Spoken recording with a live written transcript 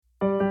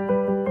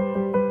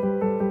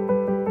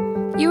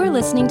You are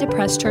listening to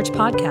Press Church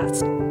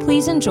Podcast.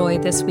 Please enjoy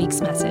this week's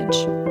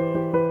message.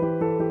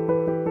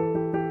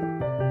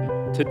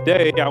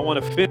 Today, I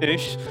want to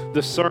finish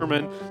the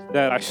sermon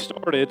that I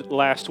started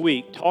last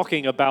week,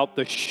 talking about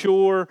the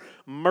sure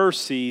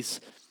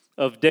mercies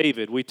of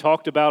David. We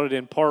talked about it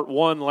in part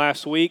 1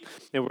 last week,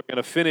 and we're going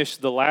to finish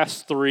the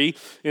last 3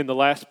 in the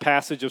last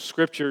passage of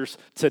scriptures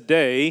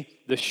today,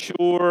 the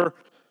sure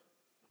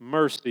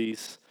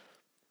mercies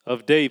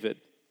of David.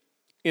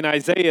 In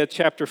Isaiah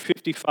chapter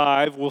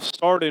 55, we'll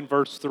start in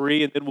verse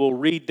 3, and then we'll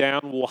read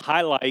down, we'll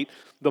highlight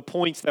the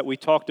points that we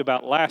talked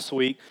about last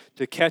week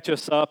to catch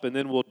us up, and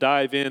then we'll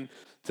dive in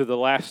to the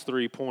last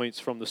 3 points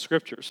from the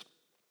scriptures.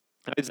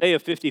 Isaiah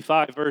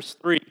 55, verse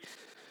 3,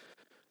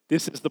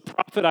 this is the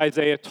prophet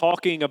Isaiah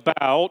talking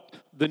about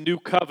the new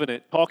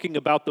covenant, talking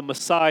about the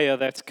Messiah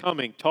that's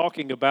coming,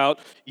 talking about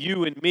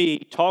you and me,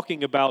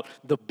 talking about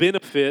the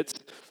benefits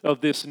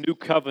of this new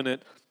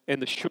covenant and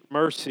the sure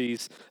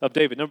mercies of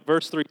David. Now,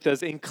 verse 3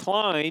 says,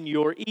 "Incline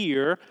your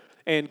ear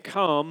and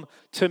come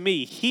to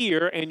me.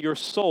 Hear, and your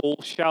soul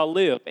shall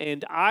live,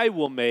 and I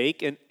will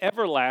make an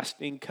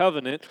everlasting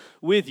covenant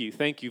with you."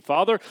 Thank you,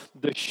 Father.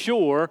 The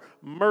sure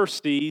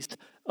mercies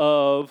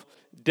of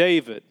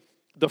David.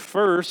 The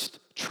first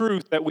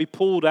truth that we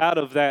pulled out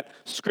of that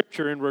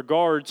scripture in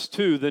regards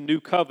to the new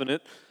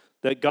covenant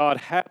that God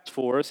has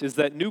for us is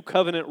that new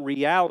covenant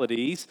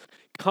realities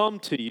come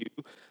to you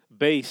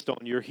based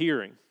on your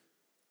hearing.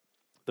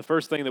 The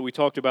first thing that we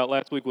talked about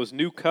last week was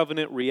new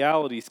covenant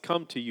realities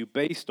come to you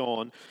based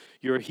on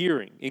your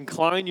hearing.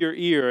 Incline your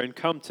ear and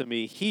come to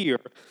me. Hear,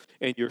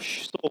 and your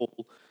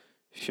soul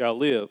shall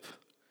live.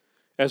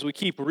 As we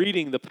keep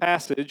reading the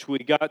passage, we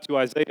got to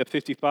Isaiah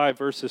 55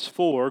 verses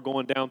 4,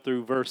 going down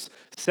through verse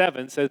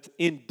 7, says,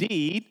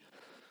 "Indeed,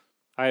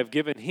 I have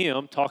given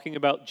him," talking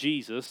about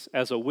Jesus,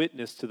 "as a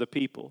witness to the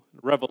people." In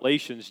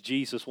Revelations,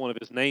 Jesus, one of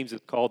his names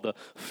is called the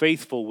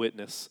faithful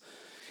witness.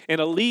 And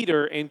a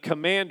leader and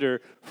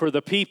commander for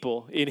the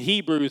people. In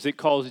Hebrews, it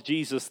calls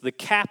Jesus the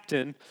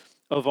captain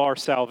of our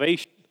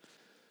salvation.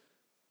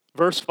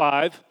 Verse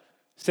 5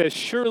 says,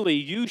 "Surely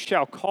you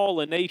shall call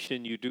a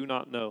nation you do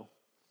not know,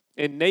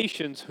 and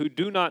nations who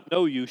do not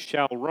know you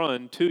shall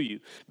run to you,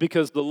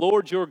 because the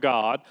Lord your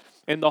God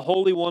and the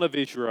Holy One of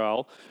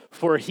Israel,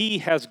 for he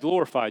has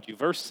glorified you."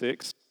 Verse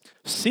 6,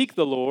 "Seek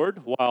the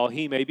Lord while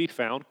he may be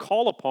found,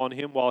 call upon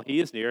him while he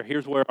is near."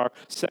 Here's where our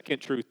second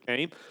truth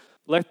came.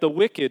 "Let the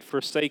wicked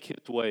forsake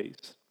his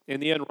ways,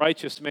 and the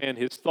unrighteous man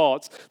his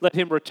thoughts. Let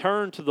him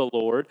return to the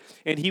Lord,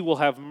 and he will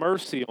have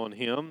mercy on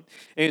him,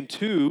 and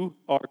to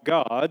our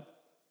God,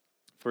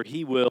 for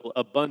he will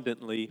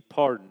abundantly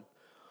pardon."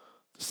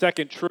 The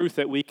second truth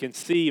that we can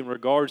see in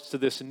regards to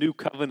this new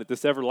covenant,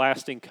 this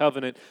everlasting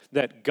covenant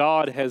that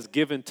God has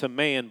given to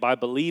man by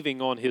believing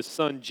on his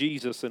son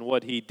Jesus and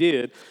what he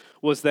did,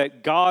 was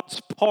that God's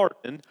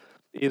pardon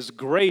is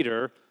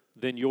greater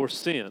than your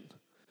sin.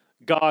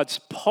 God's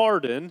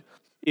pardon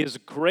is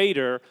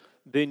greater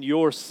than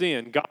your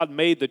sin. God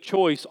made the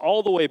choice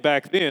all the way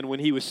back then when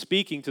he was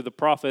speaking to the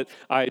prophet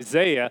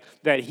Isaiah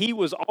that he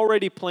was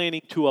already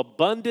planning to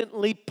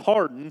abundantly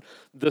pardon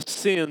the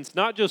sins,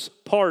 not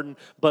just pardon,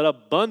 but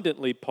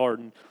abundantly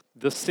pardon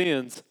the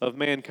sins of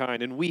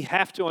mankind. And we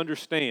have to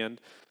understand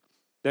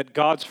that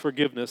God's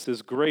forgiveness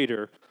is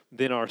greater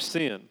than our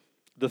sin.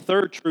 The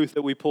third truth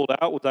that we pulled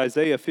out was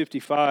Isaiah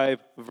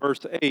 55,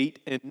 verse 8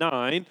 and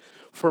 9.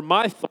 "For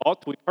my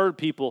thoughts," we've heard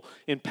people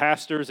in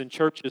pastors and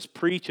churches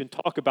preach and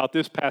talk about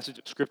this passage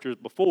of scriptures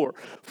before.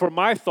 "For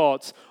my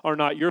thoughts are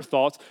not your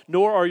thoughts,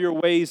 nor are your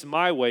ways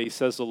my ways,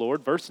 says the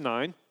Lord." Verse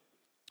 9,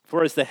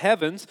 "For as the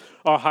heavens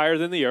are higher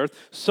than the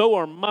earth, so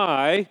are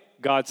my,"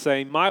 God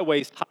saying, "my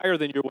ways higher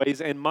than your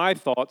ways, and my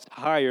thoughts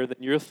higher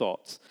than your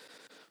thoughts."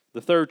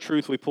 The third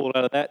truth we pulled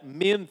out of that: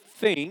 men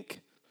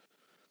think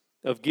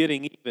of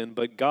getting even,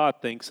 but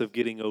God thinks of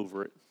getting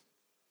over it.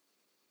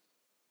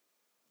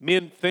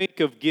 Men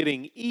think of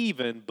getting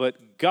even,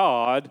 but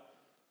God,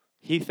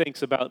 he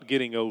thinks about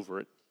getting over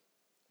it.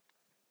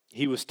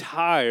 He was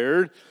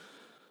tired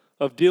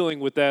of dealing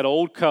with that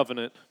old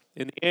covenant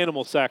and the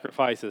animal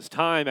sacrifices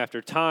time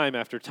after time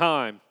after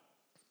time.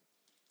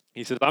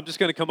 He says, "I'm just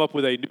going to come up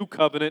with a new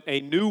covenant,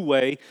 a new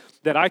way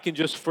that I can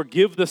just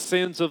forgive the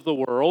sins of the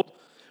world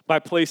by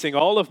placing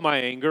all of my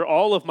anger,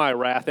 all of my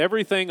wrath,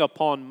 everything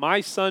upon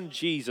my son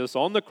Jesus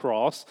on the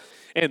cross,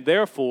 and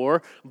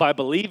therefore, by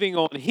believing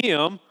on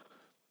him,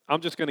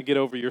 I'm just going to get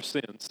over your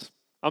sins.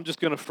 I'm just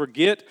going to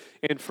forget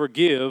and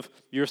forgive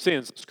your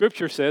sins."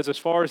 Scripture says, "As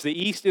far as the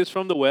east is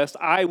from the west,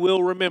 I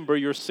will remember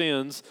your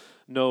sins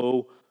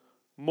no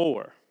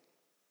more."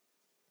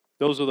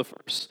 Those are the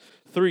first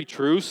 3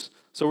 truths.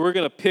 So we're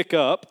going to pick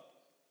up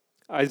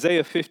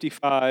Isaiah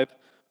 55,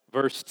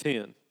 verse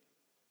 10.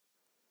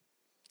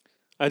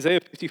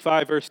 Isaiah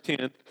 55, verse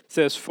 10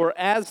 says, "For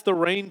as the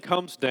rain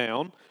comes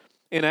down,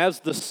 and as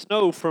the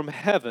snow from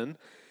heaven,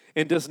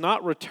 and does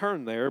not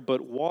return there,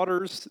 but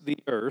waters the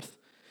earth,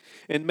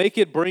 and make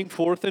it bring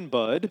forth and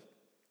bud,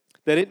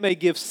 that it may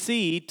give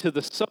seed to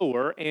the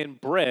sower and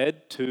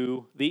bread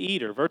to the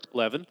eater." Verse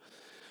 11,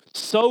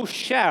 "So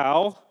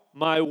shall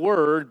my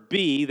word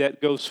be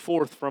that goes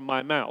forth from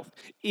my mouth.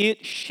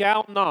 It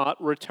shall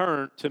not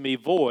return to me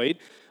void,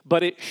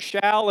 but it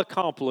shall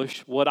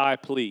accomplish what I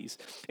please,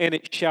 and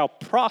it shall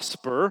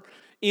prosper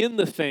in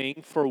the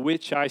thing for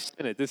which I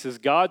sent it. This is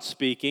God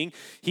speaking.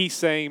 He's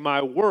saying,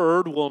 my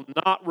word will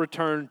not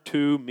return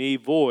to me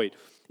void.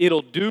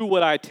 It'll do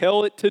what I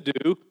tell it to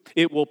do.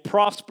 It will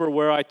prosper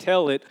where I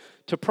tell it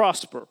to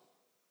prosper.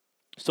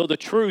 So the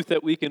truth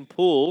that we can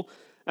pull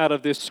out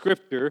of this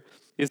scripture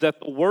is that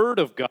the word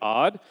of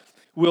God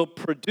will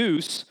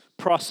produce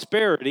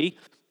prosperity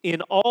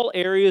in all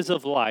areas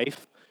of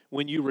life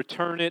when you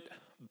return it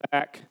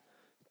back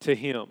to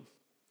Him.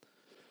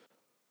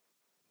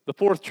 The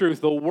fourth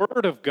truth, the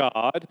word of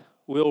God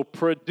will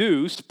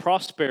produce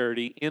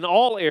prosperity in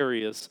all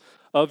areas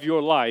of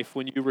your life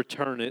when you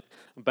return it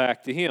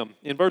back to Him.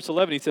 In verse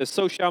 11, he says,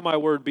 so shall my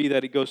word be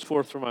that it goes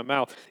forth from my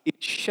mouth.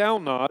 It shall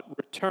not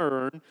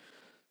return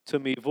to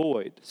me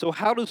void. So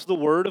how does the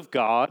word of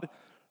God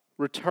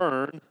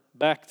return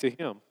back to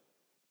Him?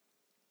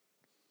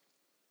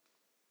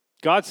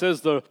 God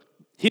says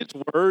His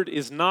word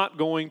is not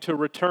going to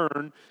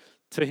return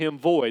to Him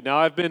void. Now,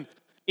 I've been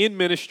in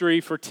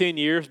ministry for 10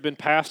 years, been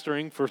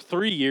pastoring for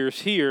 3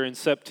 years here in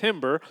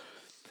September,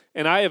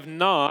 and I have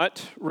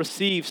not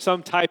received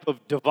some type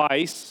of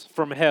device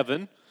from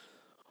heaven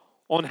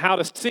on how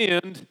to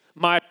send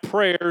my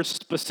prayers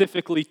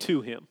specifically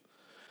to Him.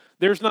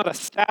 There's not a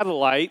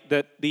satellite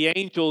that the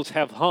angels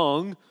have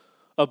hung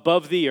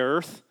above the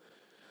earth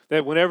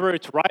that whenever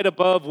it's right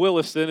above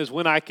Williston is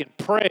when I can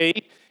pray,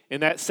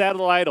 and that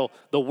satellite,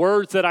 the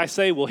words that I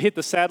say will hit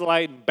the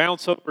satellite and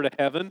bounce over to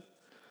heaven.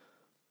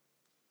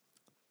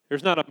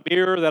 There's not a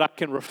mirror that I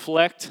can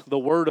reflect the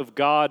word of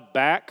God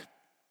back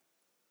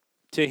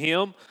to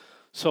Him.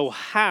 So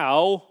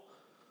how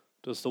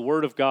does the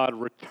word of God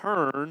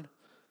return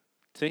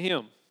to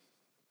Him?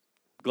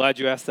 Glad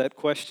you asked that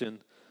question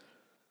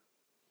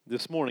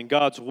this morning.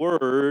 God's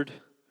word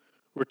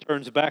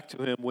returns back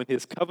to Him when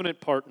His covenant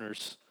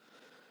partners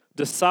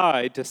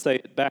decide to say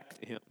it back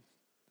to Him.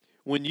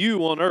 When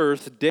you on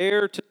earth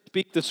dare to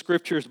speak the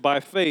scriptures by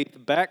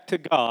faith back to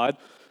God,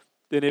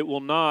 then it will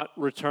not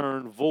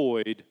return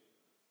void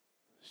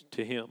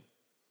to Him.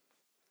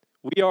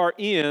 We are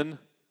in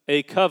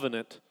a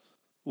covenant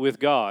with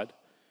God.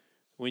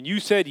 When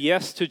you said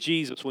yes to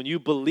Jesus, when you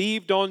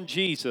believed on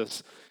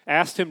Jesus,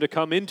 asked Him to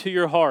come into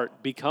your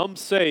heart, become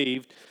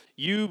saved,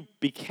 you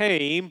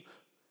became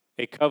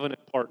a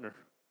covenant partner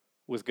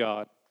with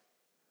God.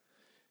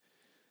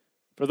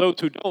 For those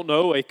who don't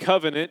know, a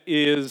covenant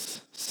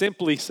is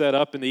simply set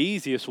up in the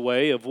easiest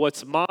way of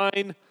what's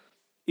mine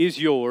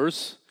is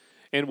yours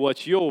and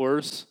what's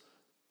yours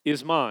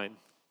is mine.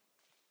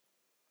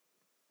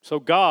 So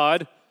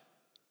God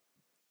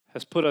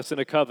has put us in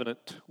a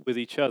covenant with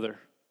each other.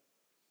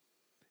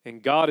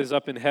 And God is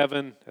up in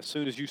heaven as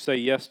soon as you say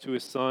yes to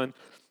His Son.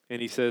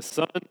 And He says,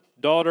 son,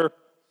 daughter,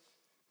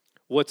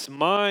 what's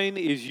mine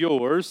is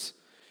yours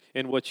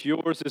and what's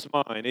yours is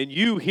mine. And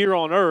you here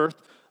on earth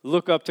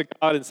look up to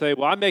God and say,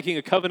 well, I'm making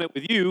a covenant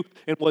with you,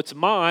 and what's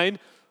mine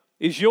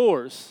is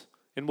yours,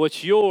 and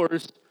what's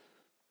yours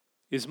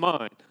is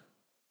mine.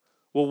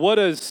 Well, what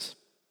does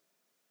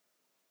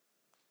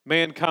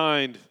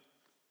mankind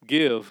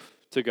give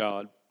to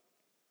God?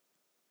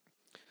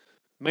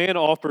 Man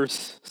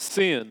offers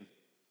sin,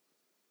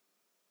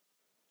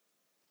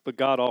 but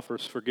God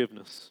offers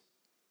forgiveness.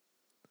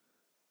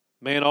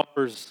 Man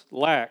offers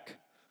lack,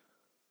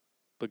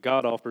 but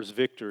God offers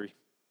victory.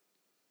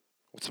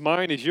 What's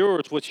mine is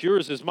yours. What's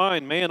yours is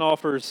mine. Man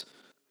offers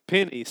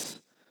pennies.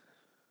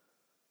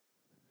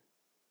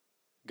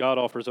 God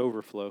offers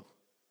overflow.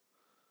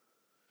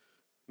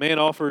 Man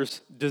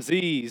offers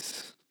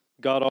disease.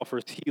 God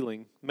offers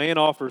healing. Man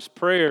offers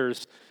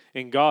prayers,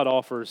 and God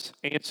offers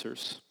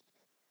answers.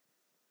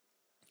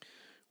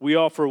 We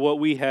offer what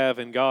we have,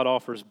 and God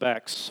offers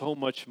back so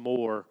much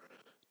more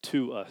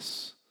to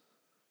us.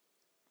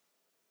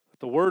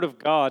 The Word of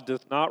God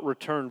does not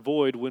return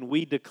void when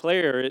we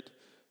declare it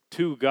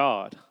to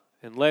God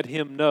and let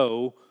Him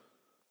know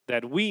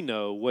that we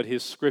know what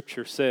His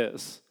Scripture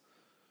says.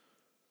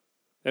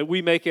 That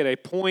we make it a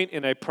point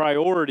and a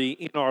priority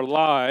in our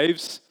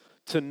lives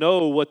to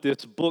know what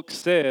this book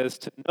says,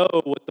 to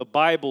know what the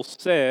Bible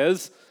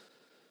says,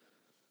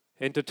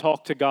 and to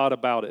talk to God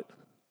about it.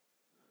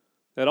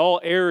 That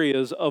all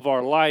areas of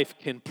our life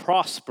can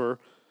prosper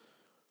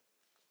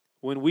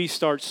when we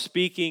start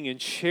speaking and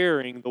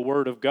sharing the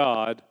Word of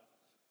God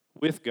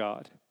with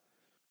God,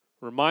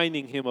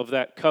 reminding Him of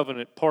that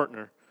covenant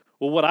partner.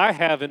 Well, what I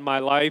have in my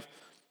life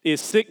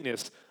is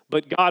sickness,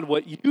 but God,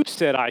 what you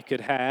said I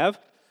could have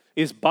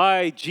is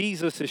by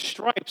Jesus'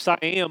 stripes I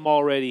am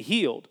already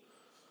healed.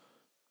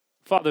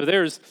 Father,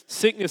 there's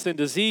sickness and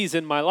disease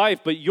in my life,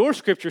 but your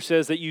scripture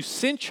says that you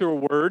sent your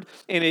word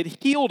and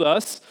it healed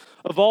us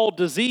of all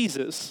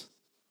diseases.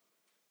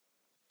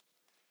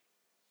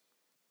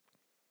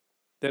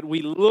 That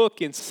we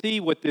look and see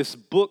what this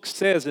book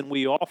says and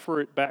we offer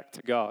it back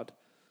to God.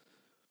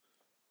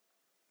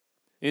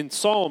 In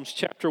Psalms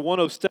chapter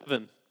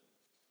 107,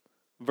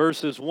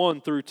 verses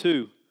 1 through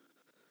 2,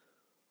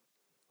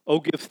 Oh,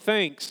 give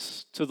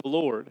thanks to the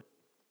Lord,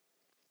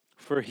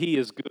 for he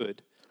is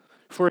good.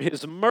 For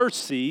his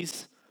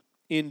mercies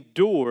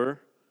endure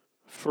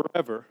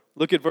forever.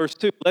 Look at verse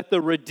 2. Let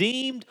the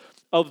redeemed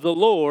of the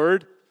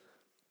Lord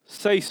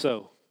say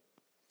so,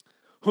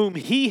 whom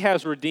he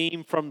has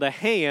redeemed from the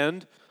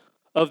hand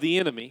of the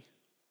enemy.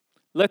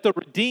 Let the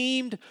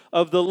redeemed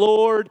of the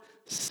Lord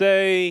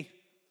say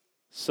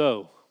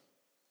so.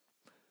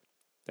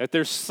 That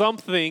there's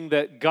something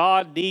that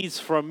God needs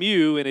from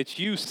you, and it's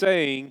you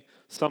saying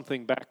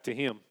something back to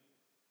him.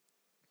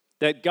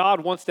 That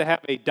God wants to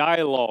have a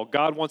dialogue.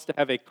 God wants to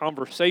have a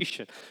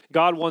conversation.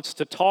 God wants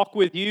to talk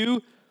with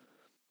you,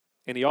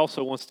 and he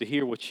also wants to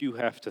hear what you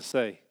have to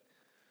say.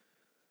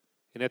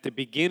 And at the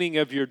beginning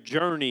of your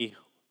journey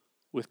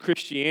with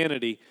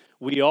Christianity,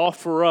 we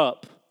offer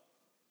up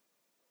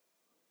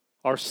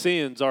our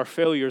sins, our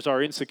failures,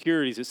 our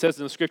insecurities. It says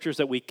in the scriptures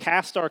that we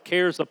cast our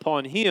cares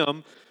upon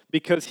him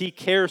because he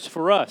cares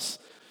for us.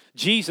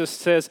 Jesus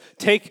says,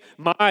 take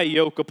my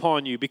yoke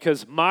upon you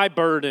because my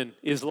burden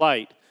is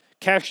light.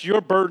 Cast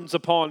your burdens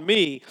upon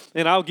me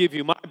and I'll give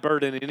you my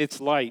burden, and it's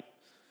light.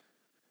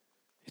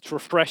 It's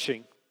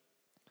refreshing.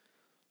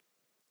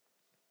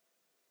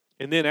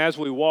 And then as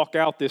we walk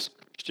out this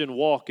Christian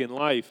walk in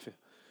life,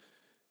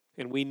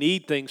 and we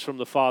need things from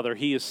the Father,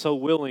 he is so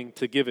willing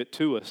to give it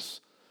to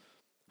us.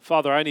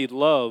 Father, I need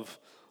love.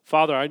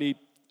 Father, I need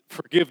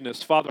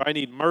forgiveness. Father, I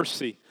need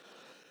mercy.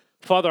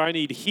 Father, I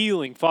need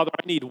healing. Father,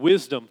 I need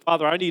wisdom.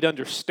 Father, I need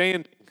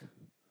understanding.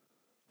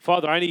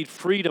 Father, I need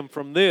freedom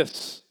from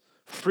this,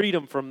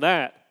 freedom from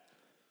that.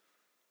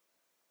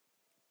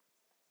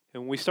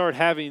 And when we start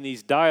having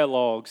these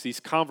dialogues, these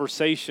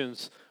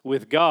conversations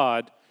with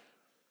God,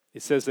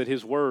 it says that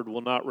his word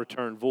will not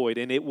return void,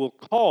 and it will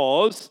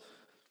cause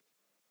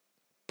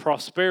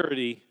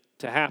prosperity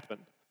to happen.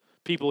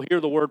 People hear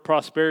the word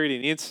prosperity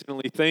and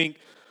instantly think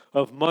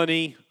of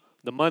money,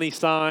 the money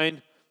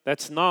sign.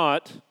 That's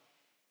not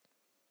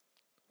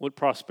what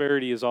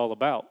prosperity is all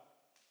about.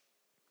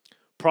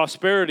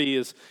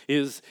 Prosperity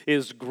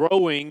is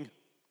growing.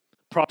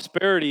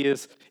 Prosperity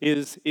is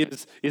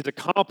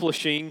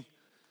accomplishing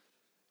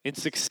and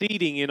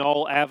succeeding in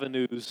all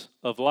avenues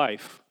of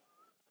life.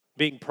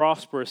 Being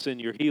prosperous in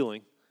your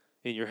healing,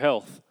 in your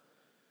health.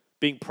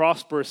 Being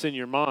prosperous in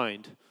your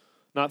mind.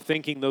 Not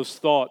thinking those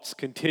thoughts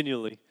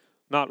continually.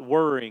 Not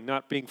worrying,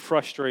 not being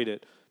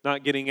frustrated,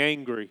 not getting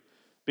angry.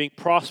 Being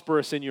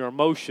prosperous in your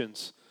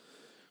emotions.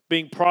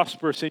 Being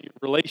prosperous in your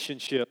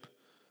relationship.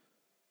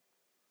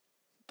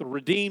 The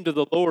redeemed of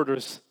the Lord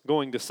is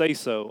going to say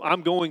so.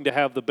 I'm going to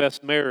have the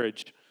best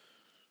marriage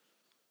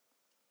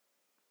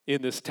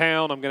in this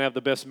town. I'm going to have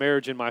the best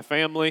marriage in my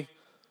family.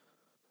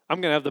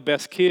 I'm going to have the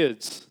best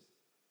kids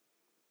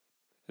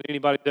that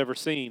anybody's ever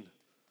seen.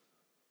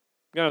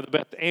 I'm going to have the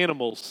best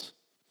animals.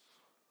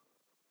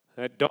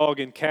 That dog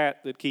and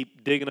cat that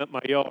keep digging up my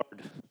yard.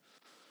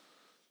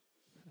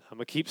 I'm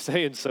going to keep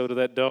saying so to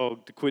that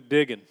dog to quit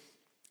digging.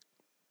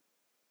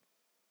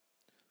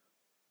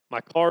 My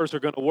cars are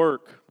going to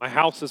work. My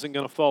house isn't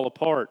going to fall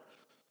apart.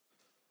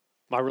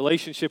 My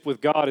relationship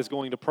with God is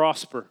going to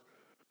prosper.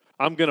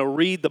 I'm going to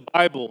read the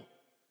Bible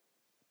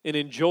and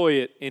enjoy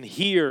it and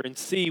hear and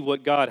see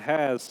what God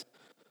has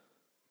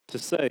to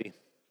say.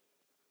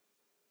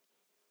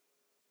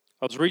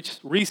 I was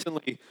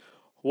recently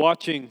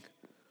watching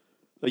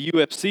a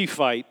UFC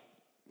fight,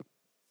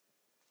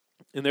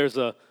 and there's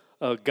a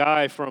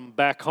guy from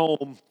back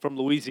home from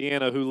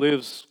Louisiana who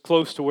lives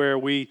close to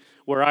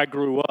where I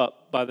grew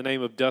up by the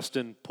name of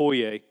Dustin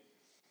Poirier.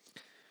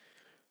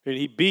 And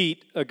he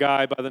beat a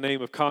guy by the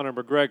name of Conor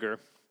McGregor.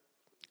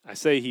 I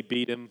say he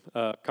beat him.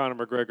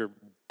 Conor McGregor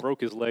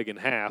broke his leg in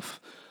half,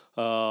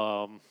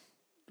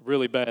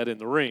 really bad in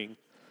the ring.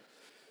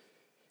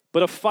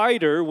 But a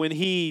fighter, when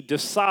he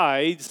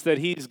decides that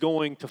he's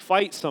going to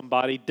fight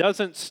somebody,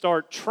 doesn't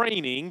start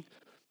training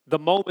the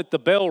moment the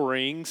bell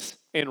rings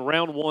and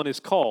round one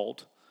is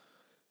called.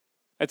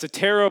 That's a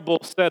terrible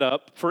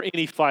setup for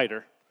any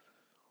fighter.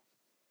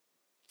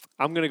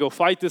 I'm going to go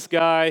fight this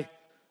guy.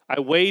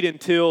 I wait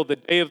until the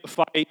day of the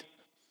fight.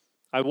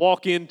 I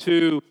walk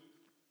into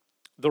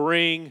the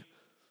ring.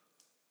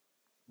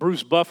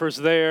 Bruce Buffer's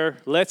there.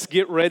 Let's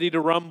get ready to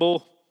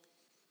rumble.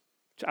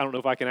 I don't know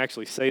if I can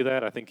actually say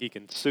that. I think he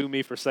can sue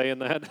me for saying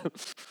that.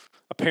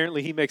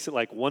 Apparently, he makes it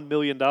like $1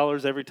 million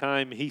every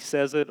time he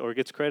says it or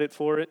gets credit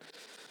for it,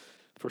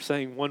 for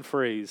saying one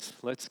phrase,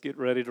 let's get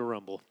ready to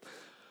rumble.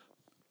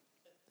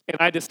 And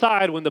I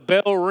decide when the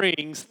bell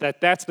rings that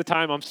that's the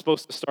time I'm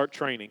supposed to start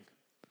training.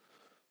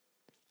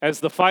 As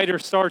the fighter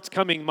starts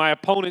coming, my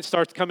opponent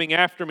starts coming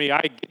after me,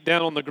 I get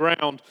down on the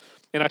ground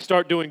and I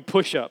start doing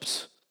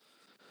push-ups,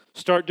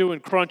 start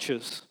doing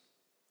crunches,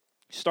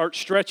 start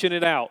stretching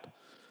it out.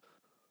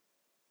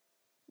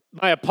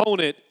 My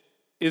opponent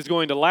is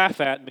going to laugh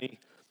at me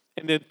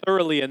and then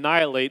thoroughly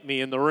annihilate me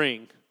in the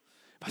ring.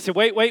 I said,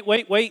 wait.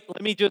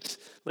 Let me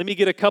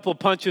get a couple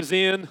punches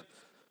in.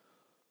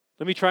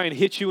 Let me try and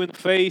hit you in the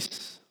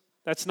face.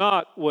 That's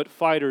not what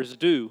fighters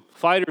do.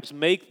 Fighters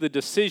make the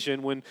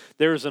decision when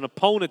there's an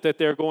opponent that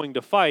they're going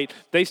to fight.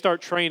 They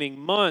start training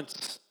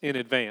months in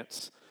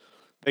advance.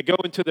 They go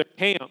into their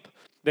camp.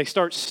 They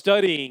start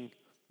studying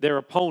their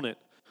opponent.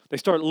 They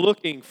start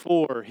looking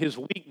for his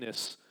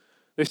weakness.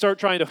 They start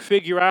trying to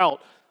figure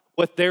out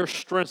what their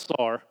strengths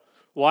are.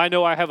 Well, I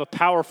know I have a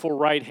powerful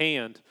right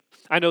hand.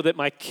 I know that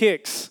my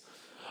kicks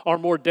are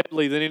more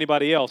deadly than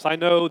anybody else. I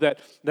know that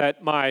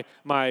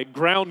my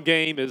ground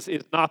game is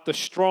not the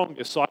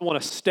strongest, so I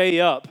want to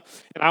stay up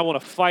and I want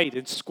to fight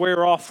and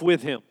square off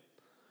with him.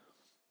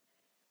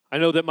 I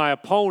know that my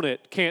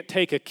opponent can't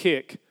take a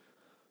kick,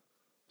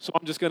 so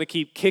I'm just going to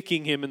keep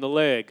kicking him in the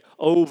leg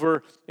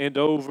over and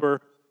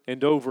over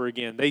and over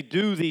again. They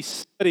do these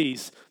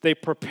studies, they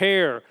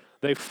prepare,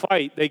 they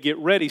fight, they get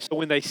ready, so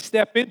when they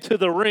step into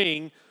the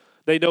ring,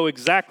 they know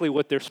exactly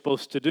what they're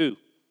supposed to do.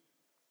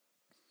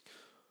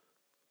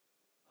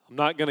 I'm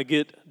not going to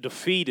get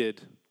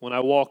defeated when I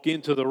walk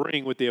into the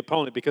ring with the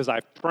opponent because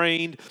I've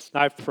trained,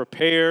 I've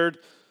prepared,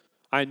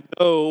 I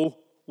know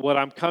what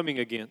I'm coming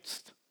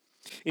against.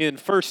 In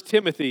 1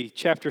 Timothy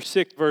chapter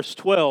 6, verse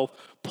 12,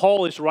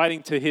 Paul is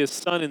writing to his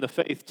son in the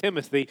faith,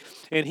 Timothy,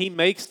 and he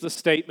makes the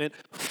statement,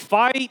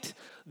 fight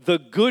the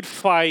good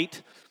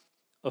fight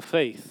of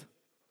faith.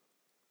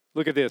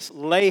 Look at this.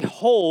 Lay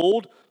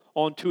hold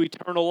onto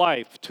eternal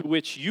life, to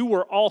which you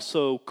were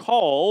also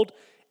called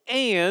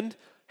and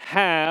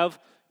have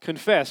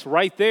confessed.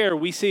 Right there,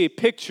 we see a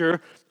picture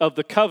of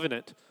the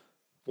covenant.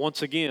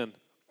 Once again,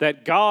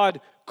 that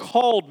God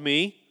called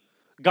me,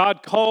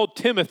 God called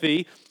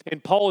Timothy,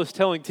 and Paul is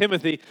telling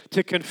Timothy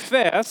to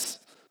confess,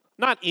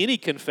 not any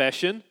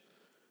confession.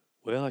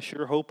 Well, I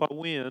sure hope I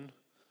win.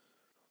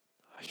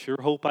 I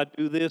sure hope I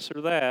do this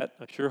or that.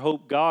 I sure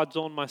hope God's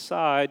on my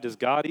side. Does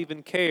God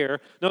even care?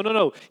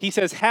 No. He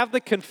says, have the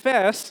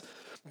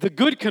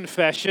good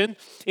confession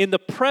in the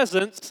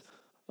presence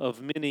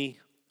of many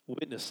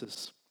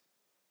witnesses.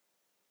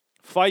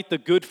 Fight the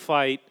good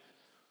fight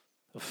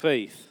of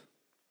faith.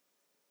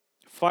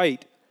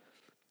 Fight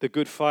the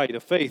good fight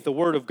of faith. The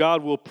Word of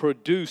God will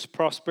produce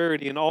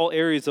prosperity in all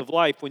areas of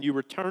life when you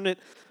return it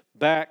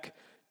back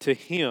to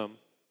Him.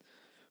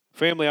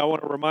 Family, I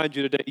want to remind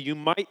you today, you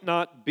might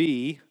not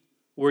be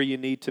where you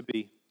need to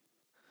be,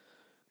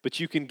 but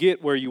you can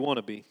get where you want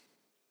to be.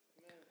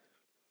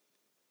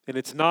 And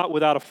it's not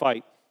without a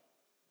fight.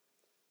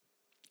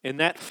 And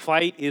that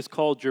fight is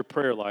called your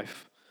prayer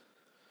life.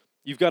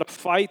 You've got to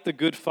fight the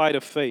good fight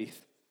of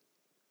faith.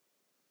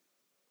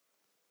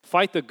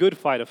 Fight the good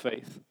fight of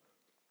faith.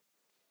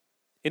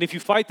 And if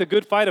you fight the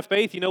good fight of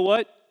faith, you know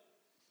what?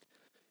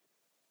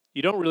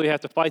 You don't really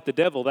have to fight the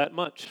devil that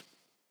much.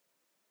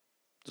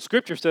 The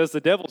scripture says the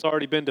devil's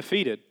already been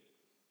defeated.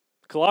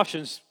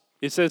 Colossians,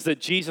 it says that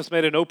Jesus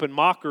made an open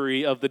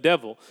mockery of the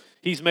devil.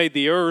 He's made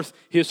the earth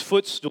his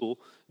footstool.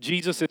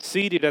 Jesus is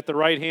seated at the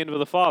right hand of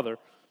the Father.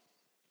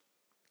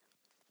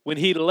 When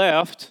he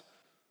left,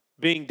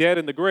 being dead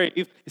in the grave,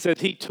 it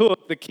says he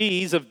took the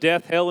keys of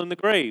death, hell, and the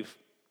grave.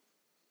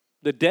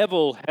 The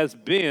devil has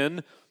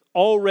been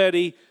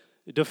already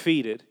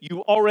defeated.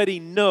 You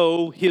already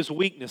know his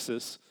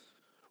weaknesses.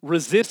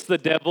 Resist the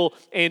devil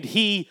and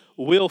he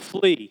will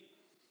flee.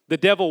 The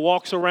devil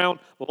walks around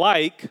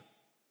like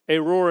a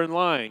roaring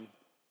lion,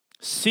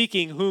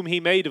 seeking whom he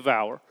may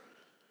devour.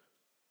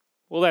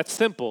 Well, that's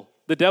simple.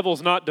 The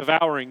devil's not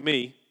devouring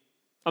me.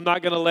 I'm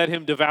not going to let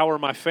him devour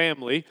my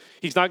family.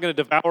 He's not going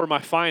to devour my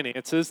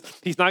finances.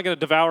 He's not going to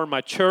devour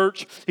my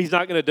church. He's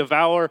not going to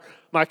devour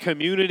my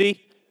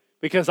community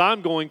because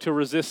I'm going to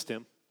resist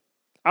him.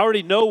 I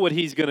already know what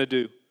he's going to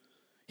do.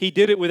 He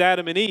did it with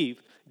Adam and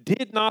Eve.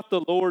 Did not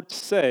the Lord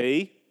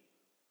say,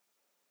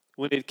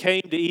 when it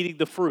came to eating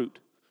the fruit,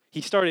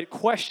 he started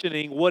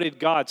questioning what did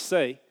God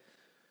say,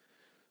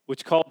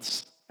 which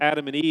caused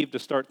Adam and Eve to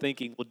start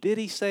thinking, well, did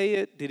he say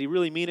it? Did he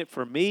really mean it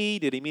for me?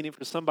 Did he mean it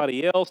for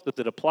somebody else? Does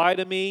it apply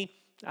to me?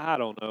 I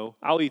don't know.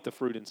 I'll eat the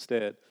fruit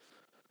instead.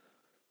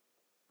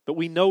 But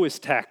we know his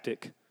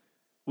tactic.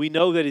 We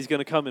know that he's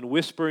going to come and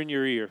whisper in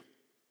your ear.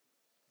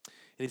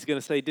 And he's going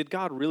to say, did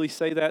God really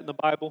say that in the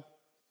Bible?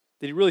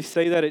 Did he really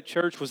say that at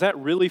church? Was that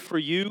really for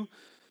you?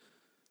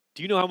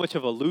 Do you know how much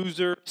of a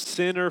loser,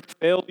 sinner,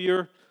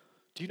 failure?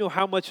 Do you know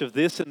how much of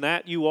this and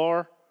that you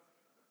are?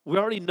 We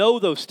already know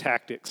those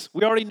tactics.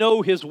 We already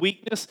know his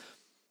weakness,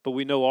 but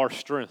we know our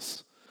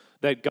strengths.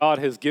 That God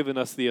has given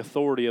us the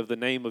authority of the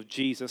name of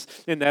Jesus,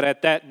 and that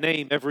at that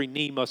name every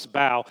knee must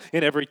bow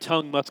and every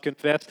tongue must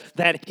confess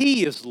that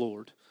he is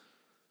Lord.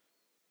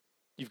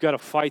 You've got to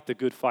fight the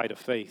good fight of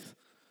faith.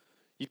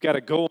 You've got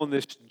to go on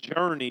this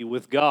journey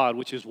with God,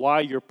 which is why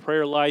your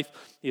prayer life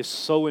is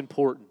so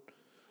important.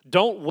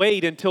 Don't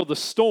wait until the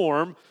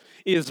storm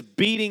is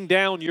beating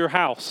down your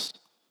house.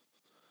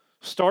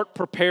 Start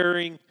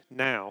preparing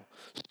now.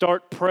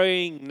 Start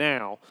praying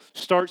now.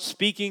 Start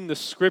speaking the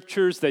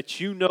scriptures that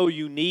you know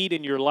you need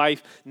in your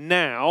life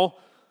now,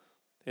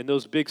 and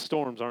those big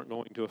storms aren't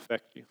going to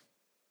affect you.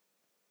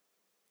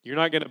 You're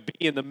not going to be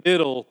in the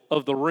middle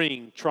of the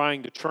ring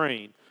trying to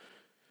train.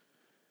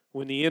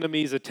 When the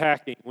enemy's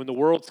attacking, when the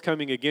world's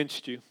coming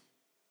against you,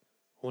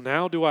 well,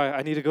 now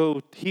I need to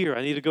go here,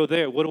 I need to go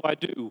there. What do I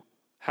do?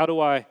 How do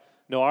I?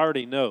 No, I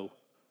already know.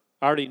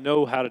 I already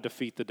know how to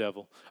defeat the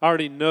devil. I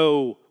already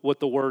know what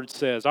the word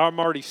says. I'm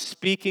already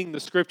speaking the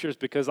scriptures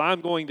because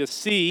I'm going to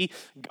see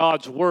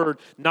God's word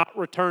not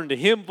return to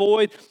him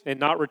void and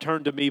not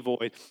return to me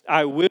void.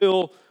 I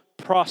will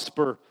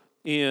prosper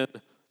in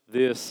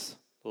this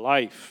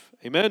life.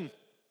 Amen.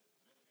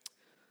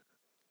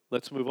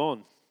 Let's move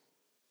on.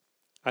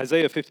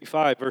 Isaiah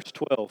 55, verse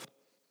 12.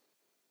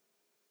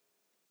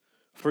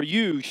 For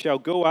you shall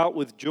go out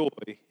with joy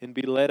and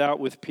be led out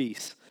with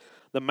peace.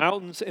 The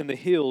mountains and the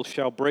hills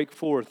shall break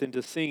forth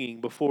into singing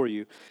before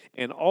you,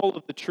 and all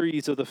of the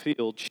trees of the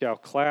field shall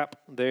clap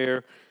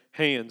their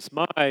hands.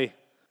 My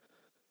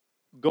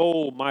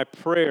goal, my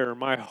prayer,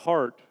 my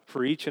heart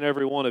for each and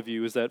every one of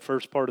you is that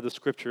first part of the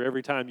scripture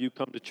every time you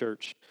come to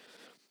church,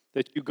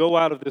 that you go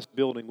out of this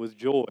building with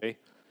joy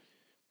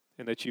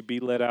and that you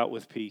be led out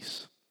with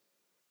peace.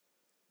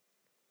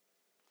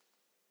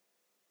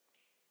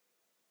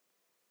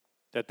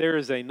 That there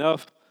is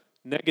enough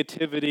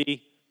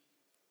negativity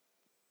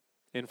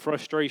and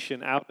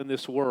frustration out in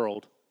this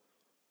world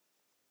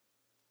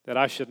that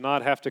I should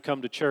not have to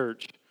come to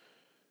church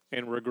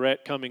and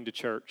regret coming to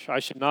church. I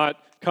should not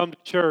come to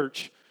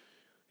church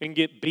and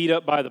get beat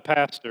up by the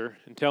pastor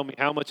and tell me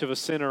how much of a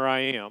sinner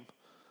I am.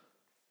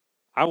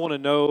 I want to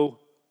know,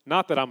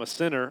 not that I'm a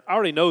sinner, I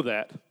already know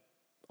that.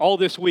 All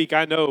this week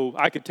I know,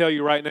 I could tell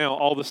you right now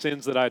all the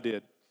sins that I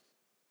did.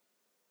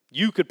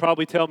 You could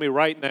probably tell me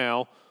right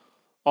now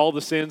all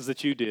the sins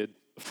that you did,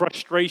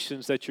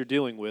 frustrations that you're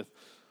dealing with.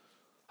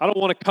 I don't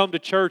want to come to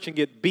church and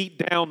get beat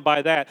down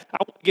by that. I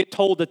want to get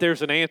told that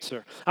there's an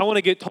answer. I want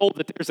to get told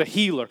that there's a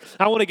healer.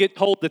 I want to get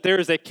told that there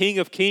is a King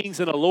of Kings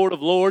and a Lord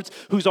of Lords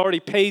who's already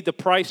paid the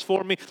price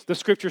for me. The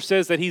Scripture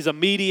says that he's a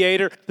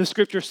mediator. The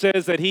Scripture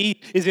says that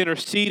he is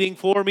interceding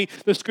for me.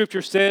 The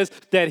Scripture says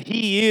that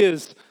he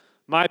is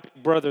my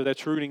big brother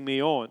that's rooting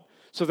me on,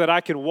 so that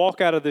I can walk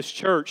out of this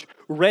church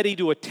ready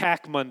to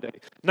attack Monday,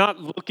 not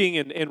looking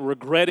and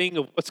regretting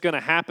of what's going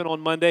to happen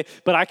on Monday,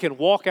 but I can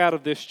walk out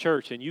of this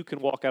church, and you can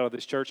walk out of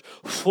this church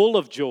full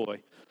of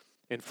joy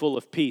and full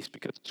of peace,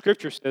 because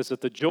Scripture says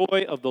that the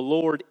joy of the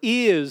Lord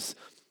is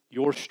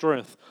your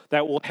strength.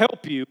 That will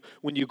help you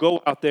when you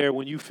go out there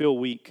when you feel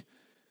weak.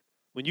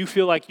 When you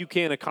feel like you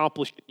can't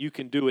accomplish it, you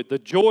can do it. The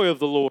joy of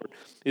the Lord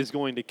is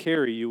going to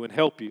carry you and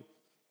help you.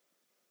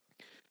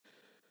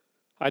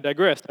 I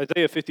digress.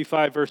 Isaiah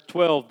 55, verse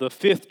 12, the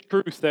fifth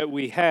truth that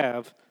we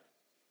have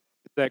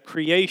is that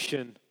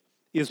creation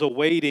is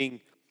awaiting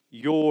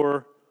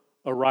your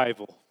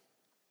arrival.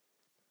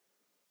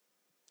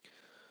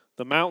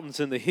 The mountains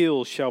and the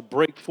hills shall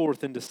break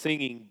forth into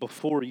singing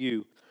before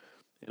you,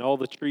 and all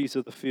the trees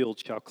of the field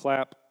shall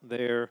clap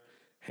their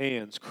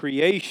hands.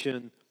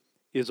 Creation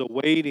is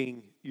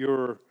awaiting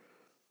your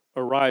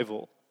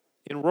arrival.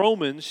 In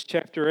Romans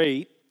chapter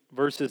 8,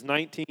 verses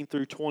 19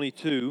 through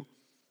 22,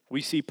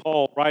 we see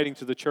Paul writing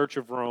to the church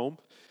of Rome,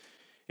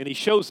 and he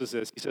shows us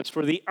this. He says,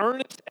 "For the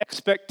earnest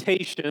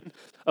expectation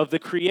of the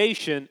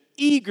creation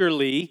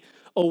eagerly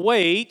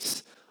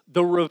awaits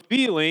the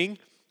revealing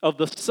of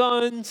the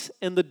sons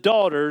and the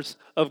daughters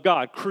of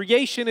God."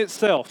 Creation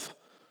itself,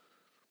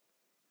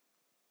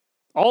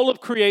 all of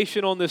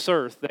creation on this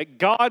earth that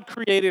God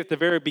created at the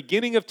very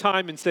beginning of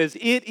time and says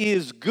it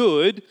is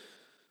good,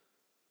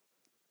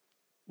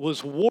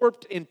 was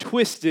warped and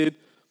twisted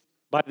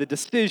by the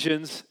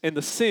decisions and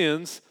the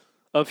sins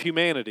of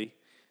humanity.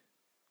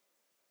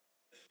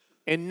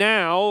 And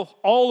now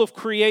all of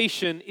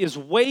creation is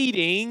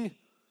waiting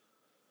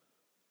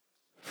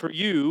for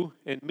you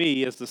and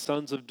me as the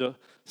sons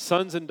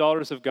and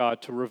daughters of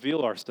God to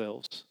reveal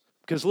ourselves.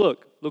 Because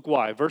look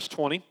why. Verse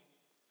 20.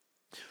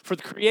 For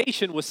the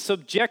creation was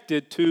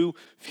subjected to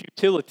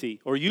futility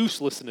or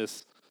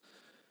uselessness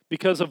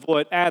because of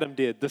what Adam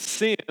did, the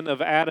sin of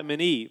Adam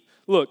and Eve.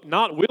 Look,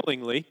 not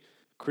willingly.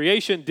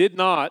 Creation did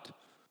not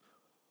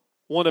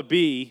want to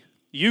be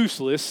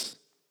useless.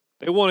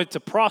 They wanted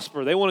to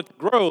prosper. They wanted to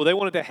grow. They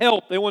wanted to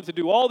help. They wanted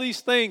to do all these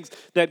things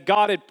that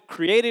God had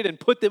created and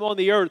put them on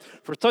the earth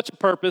for such a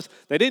purpose.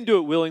 They didn't do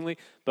it willingly,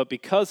 but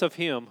because of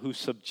him who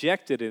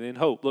subjected it in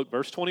hope. Look,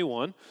 verse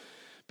 21.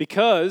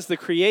 Because the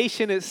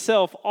creation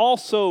itself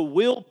also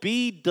will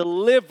be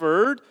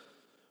delivered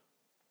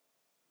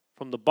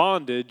from the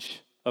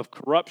bondage of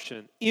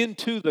corruption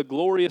into the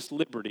glorious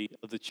liberty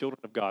of the children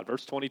of God.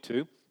 Verse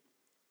 22.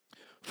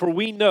 For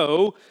we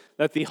know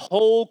that the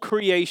whole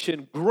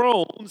creation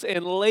groans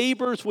and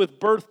labors with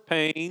birth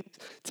pains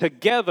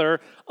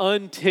together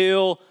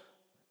until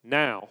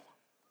now.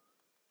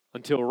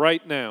 Until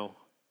right now.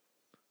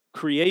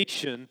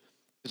 Creation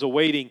is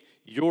awaiting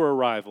your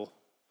arrival.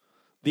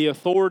 The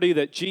authority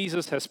that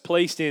Jesus has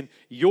placed in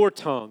your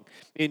tongue,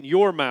 in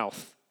your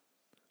mouth.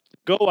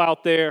 Go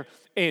out there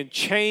and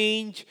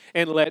change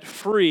and let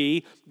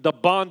free the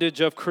bondage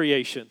of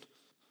creation.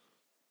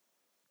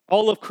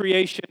 All of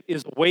creation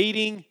is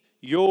waiting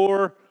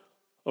your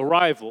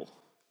arrival.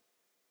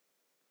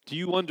 Do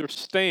you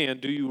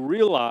understand? Do you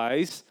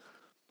realize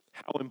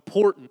how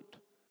important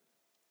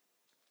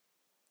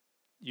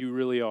you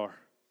really are?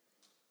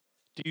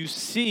 Do you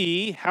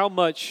see how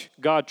much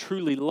God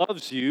truly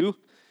loves you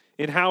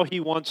and how he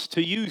wants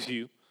to use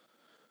you?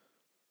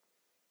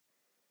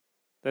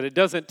 That it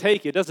doesn't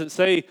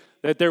say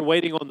that they're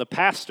waiting on the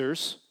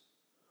pastors,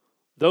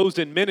 those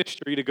in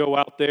ministry, to go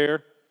out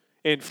there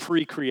and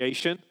free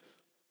creation.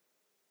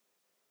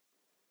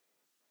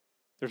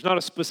 There's not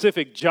a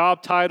specific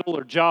job title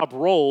or job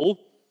role.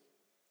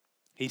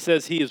 He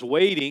says he is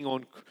waiting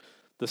on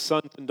the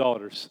sons and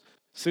daughters.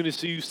 As soon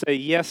as you say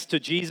yes to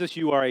Jesus,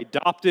 you are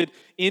adopted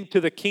into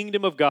the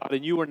kingdom of God,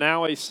 and you are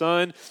now a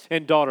son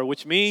and daughter,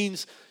 which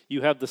means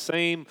you have the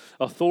same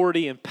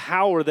authority and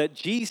power that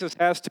Jesus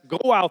has to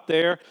go out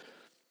there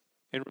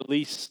and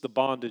release the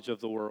bondage of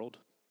the world.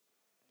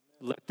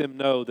 Let them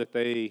know that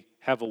they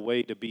have a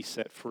way to be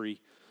set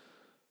free.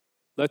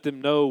 Let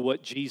them know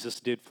what Jesus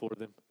did for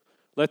them.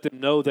 Let them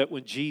know that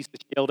when Jesus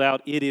yelled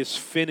out, "It is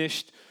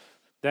finished,"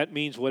 that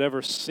means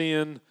whatever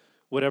sin,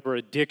 whatever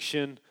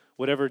addiction,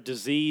 whatever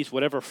disease,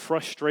 whatever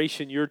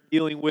frustration you're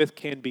dealing with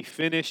can be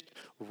finished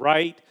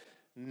right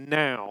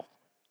now.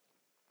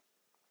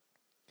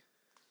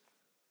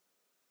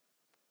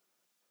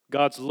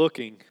 God's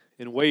looking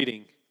and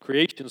waiting.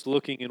 Creation's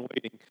looking and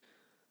waiting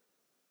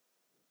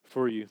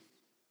for you.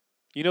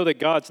 You know that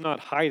God's not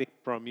hiding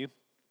from you.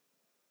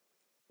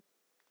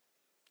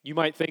 You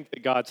might think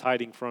that God's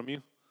hiding from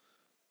you.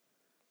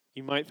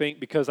 You might think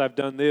because I've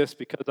done this,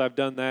 because I've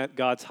done that,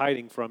 God's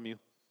hiding from you.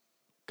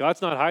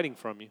 God's not hiding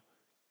from you.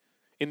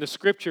 In the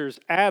scriptures,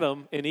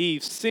 Adam and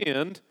Eve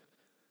sinned.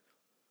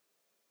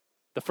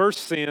 The first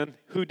sin,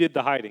 who did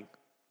the hiding?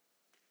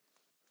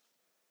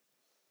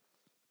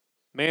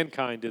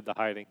 Mankind did the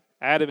hiding.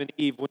 Adam and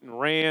Eve went and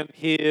ran,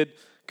 hid,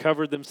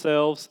 covered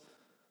themselves.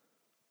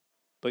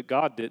 But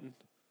God didn't.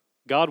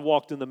 God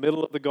walked in the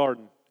middle of the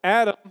garden.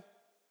 Adam,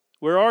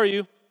 where are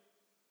you?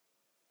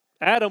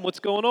 Adam, what's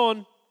going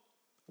on?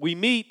 We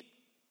meet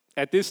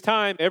at this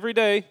time every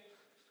day.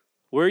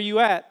 Where are you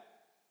at?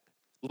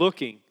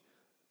 Looking.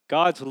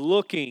 God's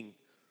looking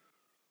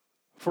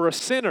for a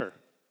sinner.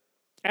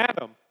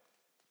 Adam,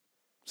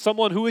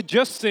 someone who had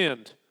just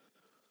sinned,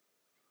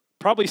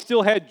 probably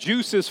still had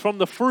juices from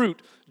the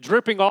fruit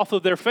dripping off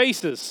of their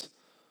faces.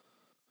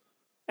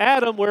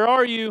 Adam, where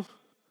are you?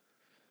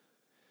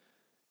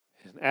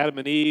 And Adam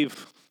and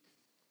Eve,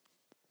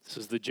 this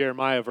is the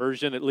Jeremiah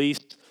version at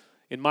least,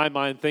 in my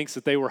mind, thinks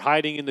that they were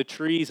hiding in the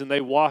trees and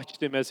they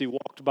watched him as he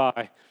walked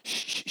by.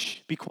 Shh, shh, shh,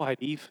 be quiet,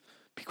 Eve.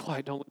 Be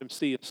quiet, don't let him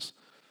see us.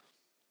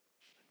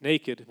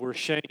 Naked, we're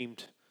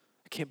ashamed.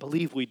 I can't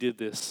believe we did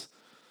this.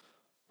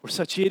 We're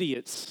such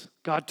idiots.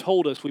 God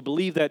told us. We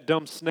believe that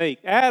dumb snake.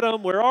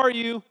 Adam, where are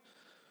you?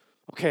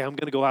 Okay, I'm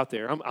going to go out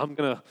there.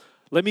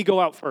 Let me go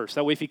out first.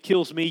 That way if he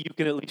kills me, you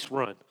can at least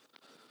run.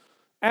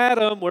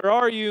 Adam, where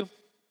are you?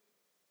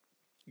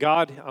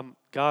 God,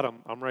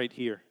 I'm right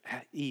here.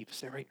 Eve,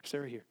 stay right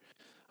here.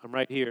 I'm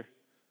right here.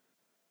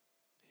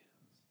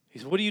 He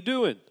said, what are you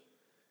doing?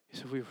 He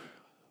said,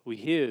 we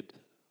hid.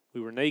 We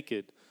were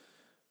naked.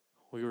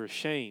 We were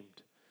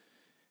ashamed.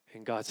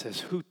 And God says,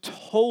 who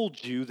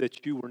told you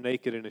that you were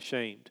naked and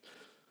ashamed?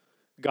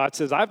 God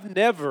says, I've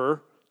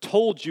never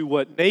told you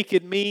what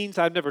naked means.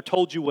 I've never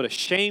told you what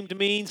ashamed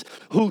means.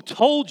 Who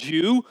told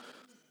you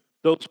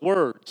those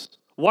words?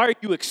 Why are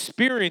you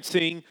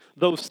experiencing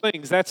those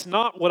things? That's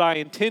not what I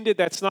intended.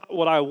 That's not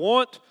what I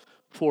want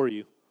for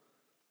you.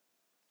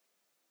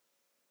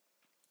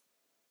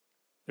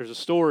 There's a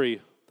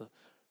story, the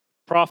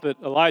prophet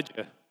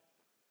Elijah.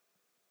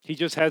 He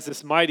just has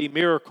this mighty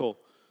miracle.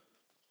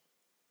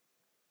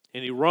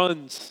 And he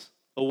runs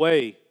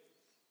away.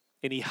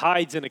 And he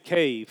hides in a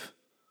cave.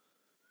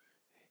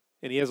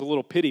 And he has a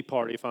little pity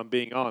party, if I'm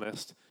being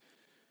honest.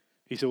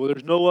 He said, well,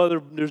 there's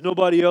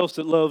nobody else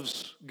that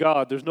loves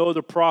God. There's no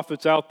other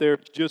prophets out there.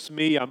 It's just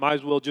me. I might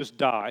as well just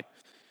die.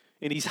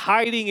 And he's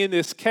hiding in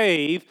this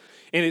cave.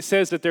 And it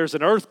says that there's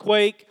an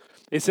earthquake.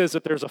 It says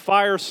that there's a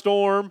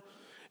firestorm.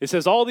 It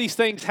says all these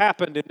things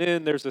happened. And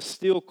then there's a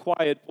still,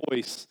 quiet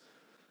voice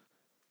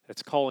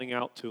that's calling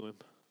out to him.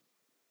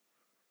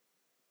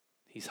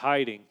 He's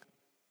hiding.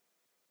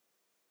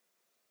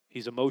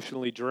 He's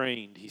emotionally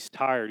drained. He's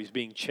tired. He's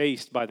being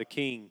chased by the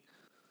king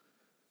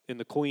and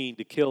the queen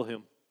to kill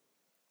him.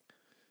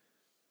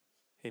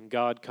 And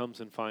God comes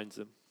and finds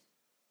him.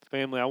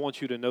 Family, I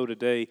want you to know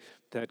today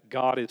that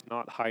God is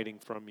not hiding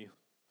from you.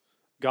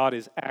 God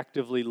is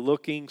actively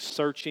looking,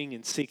 searching,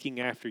 and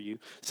seeking after you.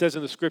 It says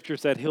in the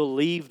scriptures that he'll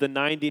leave the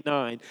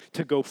 99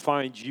 to go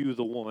find you,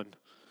 the one.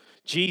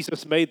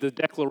 Jesus made the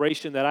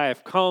declaration that I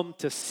have come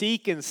to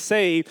seek and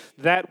save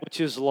that which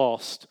is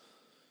lost.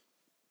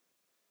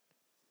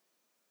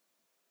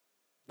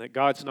 That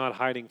God's not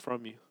hiding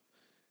from you.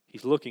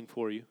 He's looking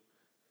for you.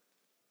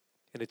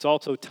 And it's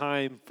also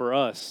time for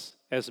us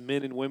as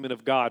men and women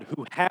of God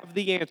who have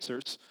the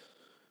answers.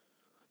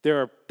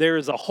 There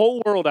is a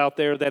whole world out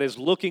there that is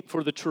looking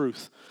for the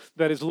truth,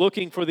 that is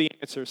looking for the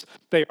answers.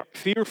 They are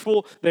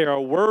fearful, they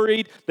are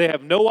worried, they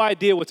have no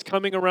idea what's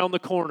coming around the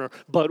corner.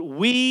 But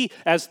we,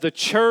 as the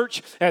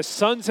church, as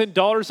sons and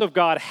daughters of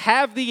God,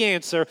 have the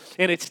answer,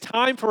 and it's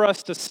time for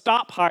us to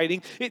stop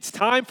hiding. It's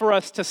time for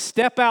us to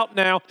step out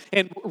now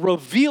and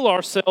reveal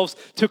ourselves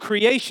to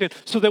creation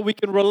so that we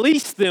can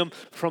release them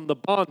from the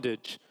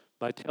bondage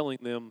by telling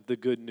them the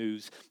good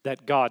news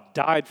that God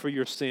died for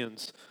your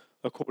sins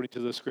according to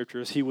the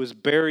scriptures. He was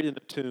buried in a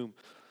tomb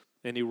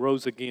and he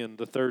rose again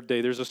the third day.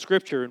 There's a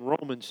scripture in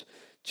Romans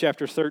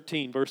chapter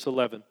 13, verse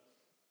 11.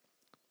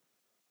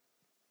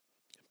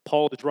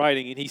 Paul is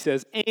writing and he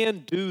says,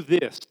 "And do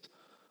this,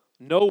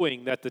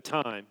 knowing that the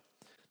time,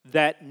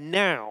 that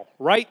now,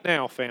 right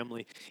now,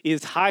 family,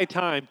 is high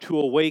time to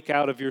awake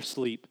out of your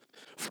sleep.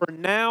 For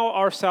now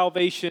our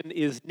salvation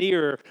is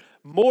nearer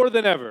more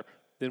than ever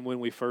than when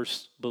we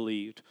first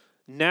believed."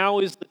 Now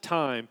is the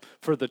time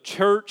for the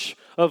church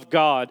of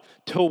God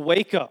to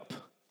wake up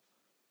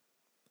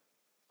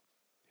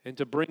and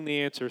to bring the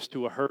answers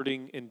to a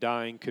hurting and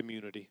dying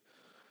community,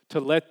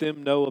 to let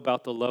them know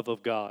about the love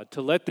of God,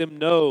 to let them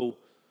know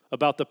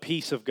about the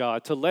peace of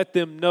God, to let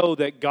them know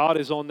that God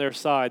is on their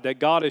side, that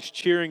God is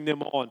cheering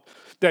them on,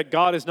 that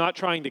God is not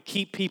trying to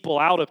keep people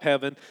out of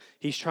heaven,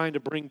 He's trying to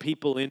bring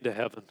people into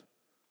heaven.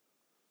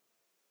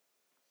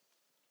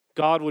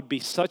 God would be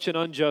such an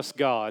unjust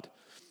God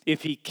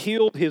if He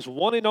killed His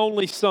one and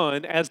only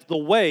Son as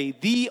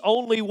the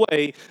only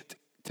way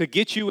to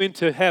get you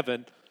into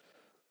heaven,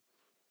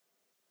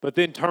 but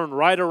then turn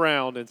right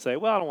around and say,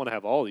 well, I don't want to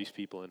have all these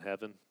people in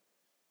heaven.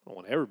 I don't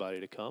want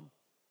everybody to come.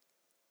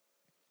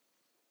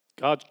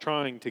 God's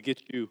trying to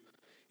get you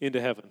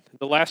into heaven.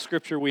 The last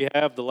scripture we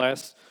have, the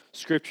last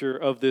scripture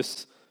of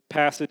this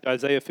passage,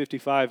 Isaiah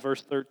 55,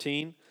 verse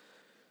 13.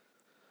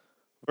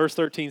 Verse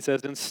 13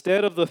 says,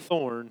 "Instead of the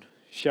thorn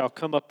shall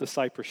come up the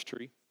cypress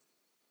tree.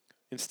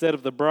 Instead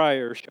of the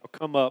briar shall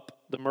come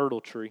up the myrtle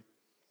tree.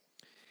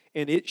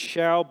 And it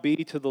shall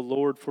be to the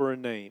Lord for a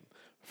name,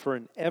 for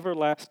an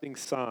everlasting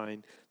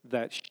sign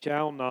that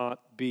shall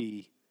not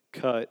be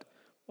cut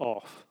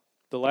off."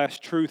 The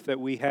last truth that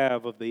we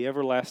have of the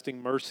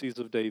everlasting mercies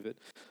of David,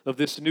 of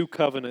this new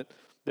covenant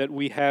that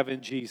we have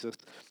in Jesus,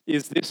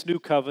 is this new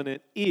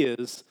covenant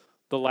is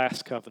the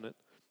last covenant.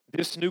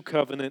 This new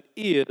covenant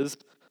is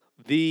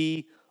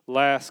the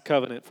last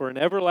covenant for an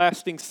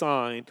everlasting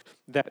sign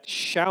that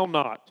shall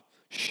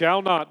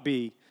not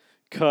be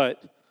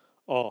cut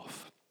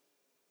off.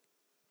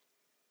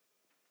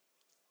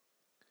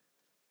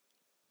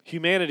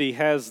 Humanity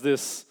has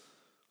this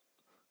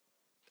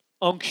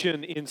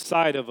unction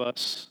inside of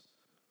us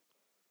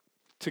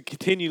to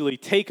continually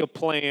take a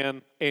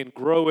plan and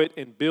grow it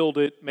and build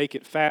it, make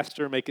it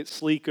faster, make it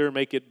sleeker,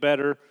 make it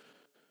better,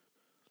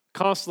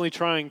 constantly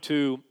trying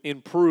to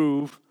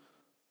improve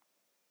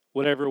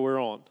whatever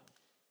we're on.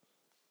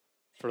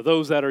 For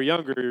those that are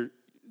younger,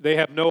 they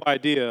have no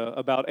idea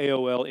about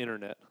AOL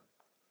Internet.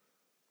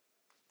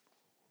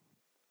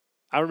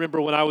 I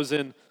remember when I was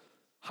in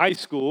high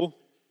school,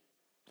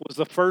 was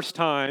the first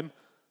time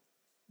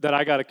that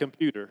I got a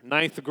computer,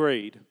 9th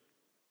grade,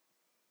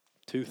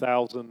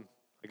 2000.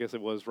 I guess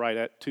it was right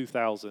at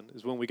 2000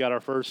 is when we got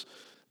our first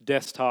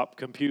desktop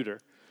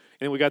computer.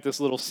 And we got this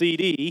little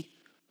CD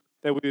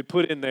that we would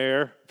put in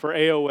there for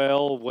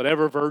AOL,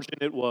 whatever version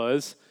it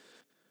was.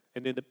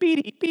 And then the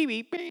beep,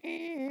 beep, beep,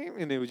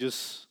 and it would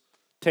just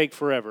take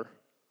forever.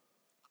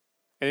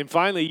 And then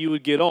finally you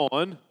would get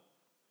on,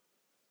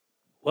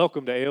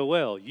 "Welcome to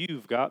AOL,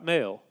 you've got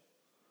mail."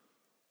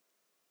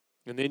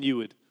 And then you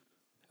would,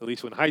 at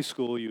least in high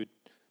school, you would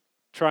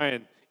try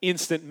and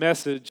instant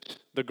message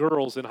the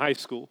girls in high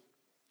school.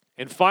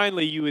 And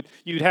finally,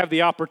 you'd have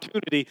the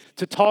opportunity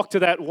to talk to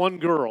that one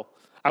girl.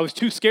 I was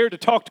too scared to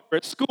talk to her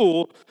at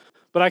school,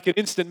 but I could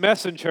instant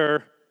message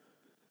her,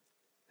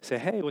 say,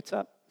 "Hey, what's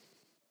up?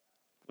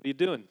 What are you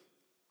doing?"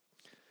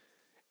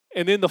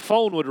 And then the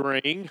phone would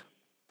ring,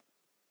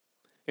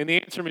 and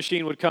the answer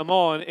machine would come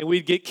on, and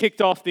we'd get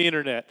kicked off the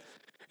internet.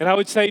 And I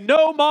would say,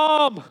 "No,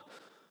 Mom,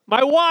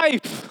 my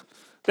wife,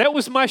 that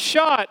was my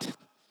shot."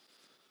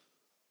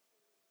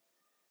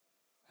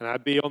 And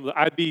I'd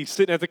be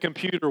sitting at the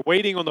computer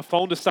waiting on the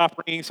phone to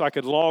stop ringing so I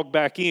could log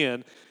back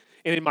in.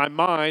 And in my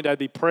mind, I'd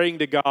be praying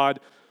to God,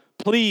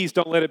 "Please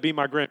don't let it be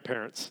my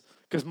grandparents,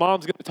 because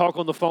Mom's going to talk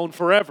on the phone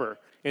forever.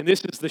 And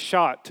this is the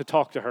shot to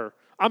talk to her.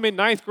 I'm in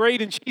 9th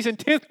grade and she's in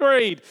 10th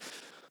grade.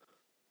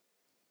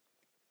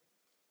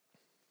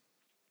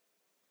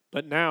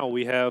 But now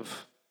we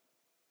have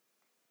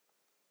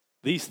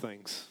these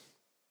things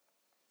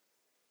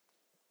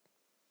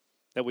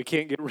that we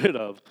can't get rid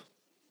of.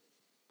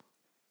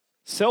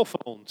 Cell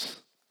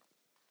phones.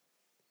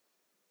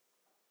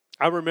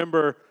 I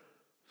remember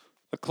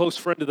a close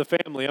friend of the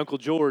family, Uncle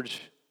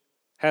George,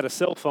 had a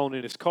cell phone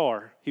in his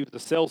car. He was a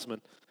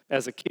salesman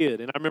as a kid.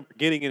 And I remember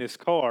getting in his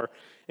car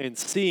and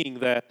seeing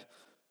that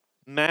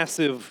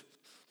massive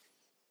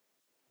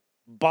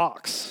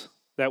box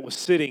that was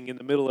sitting in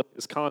the middle of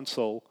his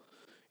console.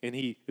 And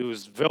it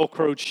was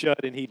Velcroed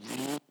shut, and he'd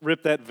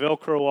rip that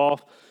Velcro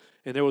off.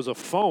 And there was a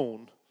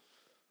phone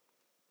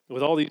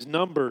with all these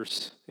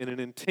numbers and an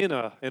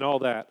antenna and all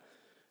that.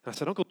 And I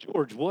said, "Uncle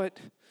George, what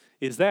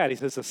is that?" He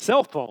says, "A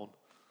cell phone."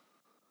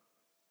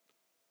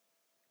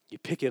 You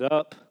pick it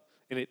up,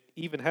 and it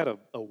even had a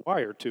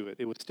wire to it.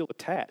 It was still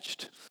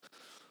attached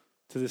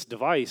to this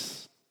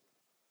device.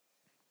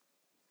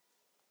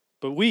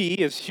 But we,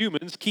 as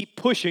humans, keep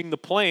pushing the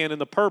plan and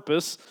the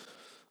purpose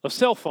of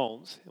cell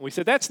phones. And we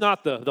said, that's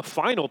not the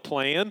final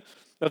plan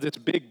of this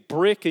big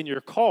brick in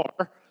your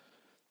car.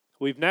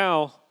 We've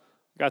now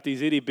got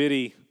these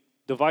itty-bitty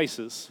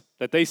devices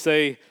that they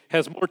say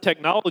has more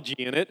technology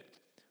in it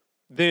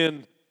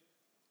than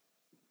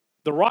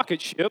the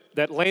rocket ship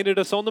that landed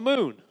us on the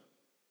moon.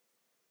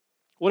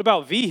 What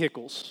about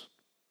vehicles?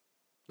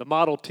 The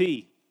Model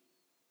T.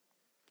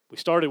 We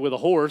started with a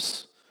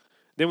horse,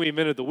 then we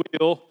invented the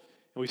wheel,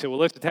 and we said, well,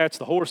 let's attach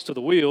the horse to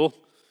the wheel, and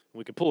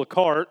we can pull a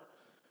cart.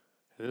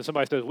 And then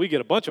somebody says, we get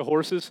a bunch of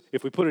horses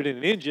if we put it in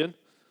an engine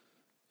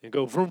and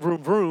go vroom,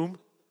 vroom, vroom.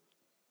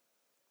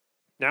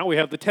 Now we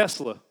have the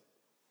Tesla.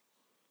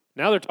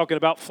 Now they're talking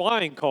about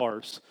flying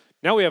cars.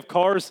 Now we have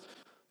cars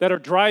that are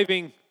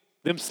driving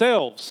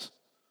themselves.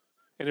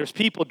 And there's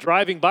people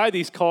driving by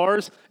these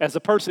cars as the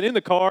person in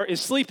the car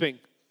is sleeping.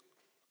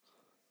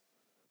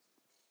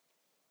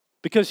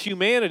 Because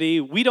humanity,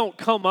 we don't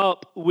come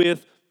up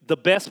with the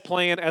best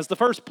plan as the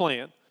first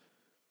plan.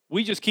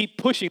 We just keep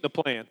pushing the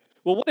plan.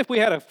 Well, what if we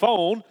had a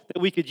phone that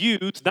we could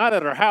use, not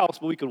at our house,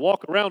 but we could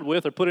walk around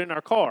with or put it in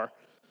our car?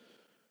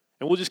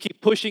 And we'll just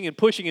keep pushing and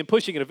pushing and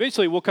pushing, and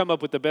eventually we'll come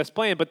up with the best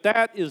plan. But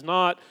that is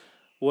not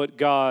what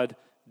God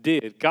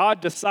did. God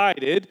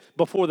decided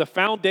before the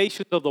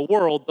foundations of the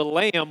world, the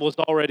Lamb was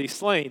already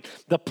slain.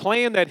 The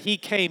plan that he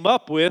came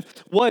up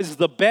with was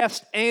the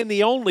best and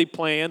the only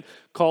plan,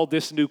 called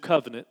this new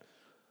covenant.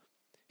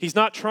 He's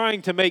not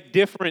trying to make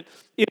different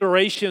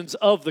iterations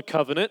of the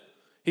covenant.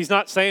 He's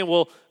not saying,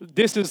 well,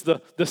 this is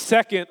the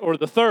second or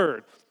the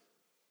third.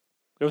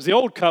 There was the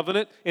old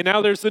covenant, and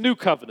now there's the new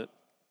covenant.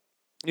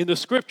 In the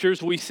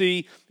scriptures, we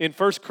see in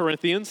 1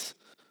 Corinthians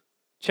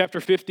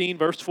chapter 15,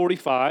 verse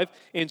 45,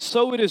 and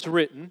so it is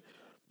written,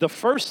 the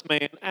first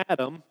man,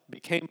 Adam,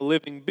 became a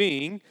living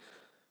being.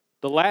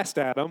 The last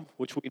Adam,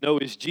 which we know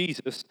is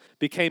Jesus,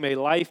 became a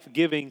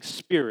life-giving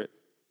spirit.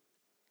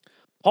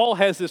 Paul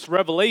has this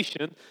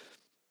revelation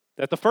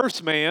that the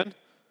first man,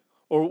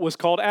 or was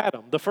called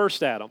Adam, the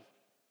first Adam.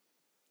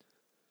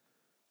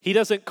 He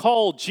doesn't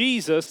call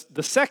Jesus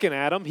the second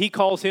Adam, he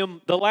calls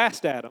him the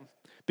last Adam.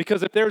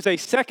 Because if there's a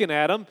second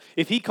Adam,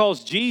 if he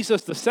calls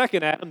Jesus the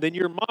second Adam, then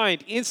your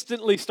mind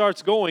instantly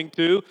starts going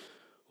to,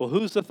 well,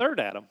 who's the third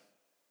Adam?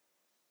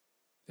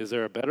 Is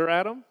there a better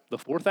Adam? The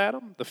fourth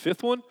Adam? The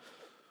fifth one?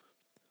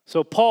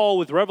 So Paul,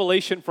 with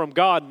revelation from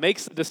God,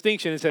 makes the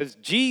distinction and says,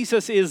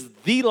 Jesus is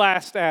the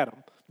last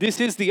Adam. This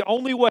is the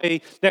only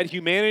way that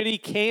humanity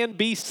can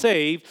be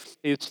saved.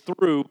 It's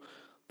through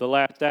the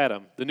last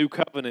Adam. The new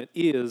covenant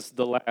is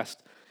the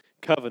last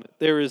covenant.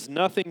 There is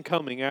nothing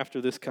coming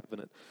after this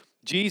covenant.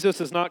 Jesus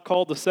is not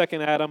called the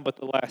second Adam, but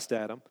the last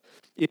Adam.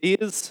 It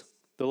is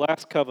the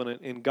last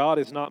covenant, and God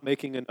is not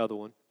making another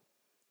one.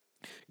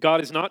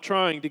 God is not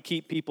trying to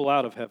keep people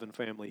out of heaven,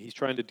 family. He's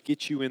trying to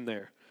get you in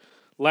there.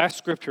 Last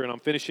scripture, and I'm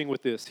finishing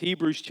with this.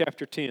 Hebrews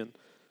chapter 10,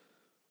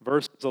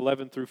 verses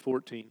 11 through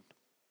 14.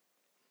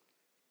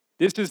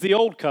 This is the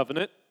old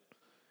covenant,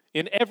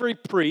 and every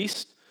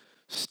priest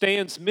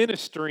stands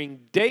ministering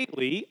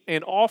daily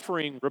and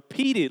offering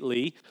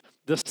repeatedly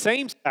the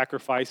same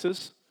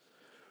sacrifices,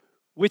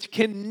 which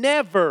can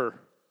never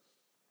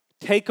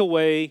take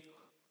away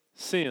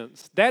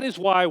sins. That is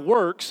why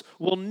works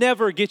will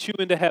never get you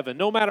into heaven.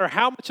 No matter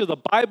how much of the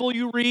Bible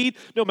you read,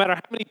 no matter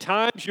how many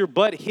times your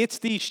butt hits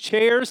these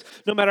chairs,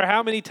 no matter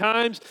how many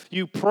times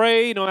you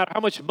pray, no matter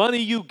how much money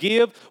you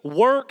give,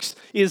 works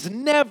is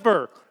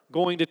never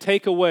going to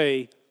take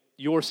away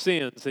your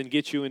sins and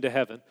get you into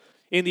heaven.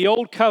 In the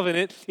Old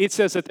Covenant, it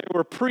says that there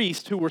were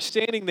priests who were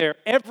standing there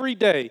every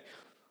day,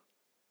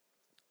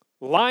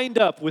 lined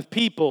up with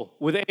people,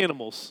 with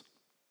animals,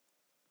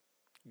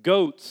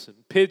 goats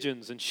and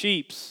pigeons and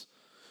sheep,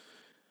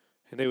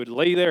 and they would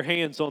lay their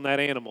hands on that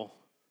animal.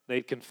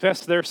 They'd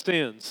confess their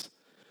sins,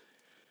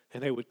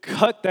 and they would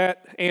cut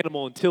that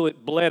animal until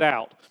it bled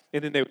out,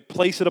 and then they would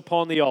place it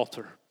upon the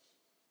altar.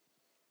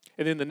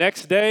 And then the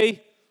next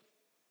day,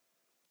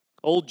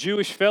 old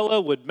Jewish fella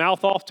would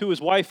mouth off to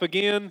his wife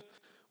again,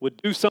 would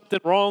do something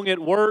wrong at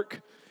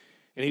work,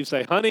 and he'd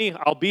say, honey,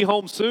 I'll be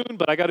home soon,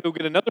 but I got to go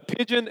get another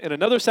pigeon and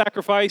another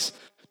sacrifice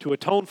to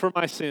atone for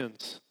my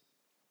sins.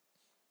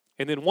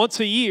 And then once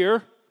a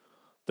year,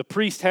 the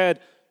priest had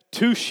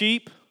 2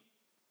 sheep.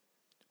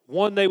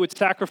 One they would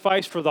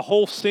sacrifice for the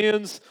whole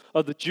sins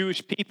of the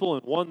Jewish people,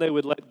 and one they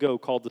would let go,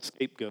 called the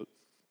scapegoat.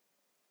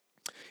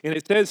 And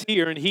it says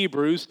here in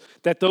Hebrews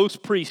that those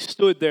priests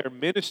stood there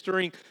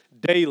ministering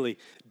daily,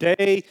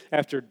 day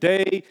after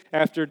day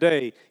after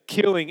day,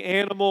 killing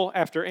animal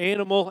after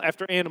animal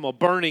after animal,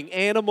 burning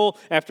animal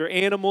after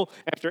animal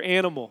after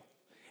animal.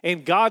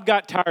 And God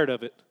got tired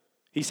of it.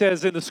 He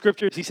says in the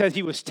scriptures, he says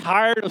he was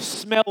tired of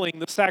smelling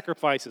the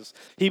sacrifices.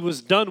 He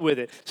was done with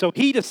it. So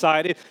he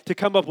decided to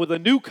come up with a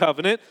new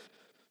covenant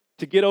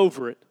to get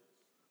over it.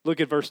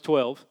 Look at verse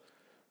 12.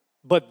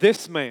 But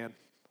this man,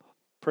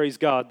 praise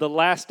God, the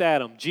last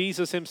Adam,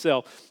 Jesus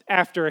himself,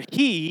 after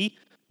he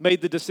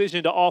made the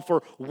decision to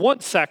offer one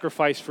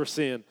sacrifice for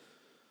sin.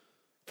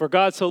 For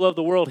God so loved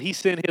the world, he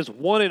sent his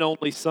one and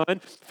only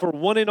son for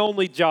one and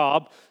only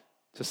job,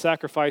 to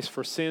sacrifice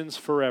for sins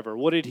forever.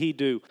 What did he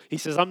do? He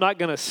says, I'm not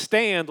going to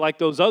stand like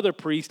those other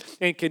priests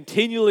and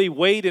continually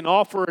wait and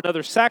offer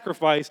another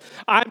sacrifice.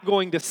 I'm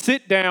going to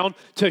sit down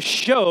to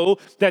show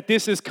that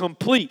this is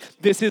complete.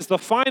 This is the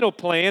final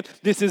plan.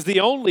 This is the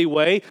only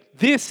way.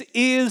 This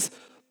is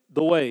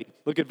the way.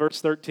 Look at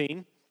verse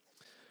 13.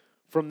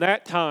 From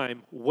that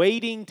time,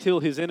 waiting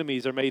till his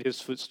enemies are made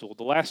his footstool.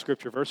 The last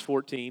scripture, verse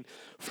 14.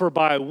 For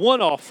by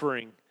one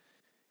offering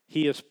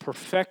he has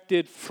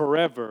perfected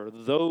forever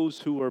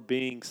those who are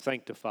being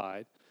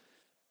sanctified.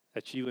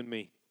 That's you and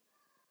me.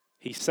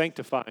 He's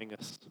sanctifying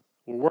us.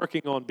 We're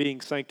working on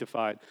being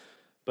sanctified,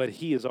 but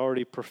he has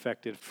already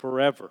perfected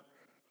forever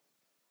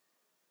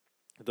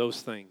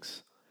those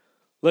things.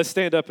 Let's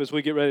stand up as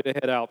we get ready to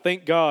head out.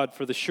 Thank God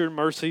for the sure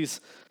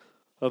mercies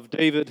of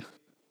David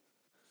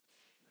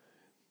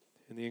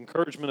and the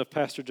encouragement of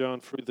Pastor John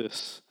through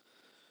this.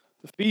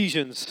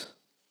 In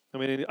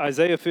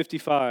Isaiah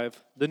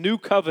 55, the new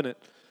covenant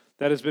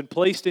that has been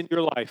placed in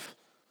your life,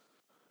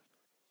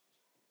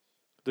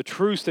 the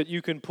truths that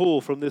you can pull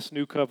from this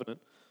new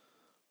covenant.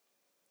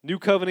 New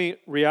covenant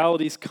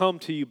realities come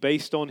to you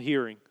based on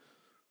hearing.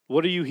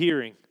 What are you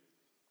hearing?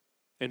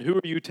 And who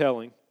are you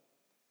telling?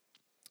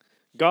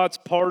 God's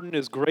pardon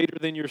is greater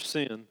than your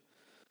sin.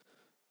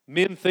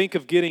 Men think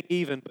of getting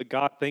even, but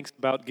God thinks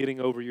about getting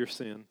over your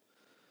sin.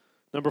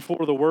 Number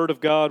 4, the Word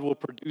of God will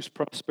produce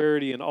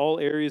prosperity in all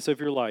areas of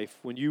your life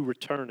when you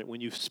return it,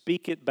 when you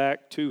speak it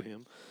back to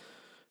Him.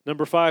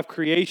 Number 5,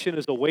 creation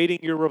is awaiting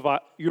your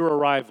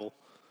arrival.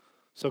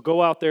 So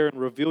go out there and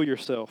reveal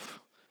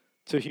yourself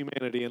to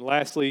humanity. And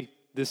lastly,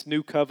 this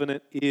new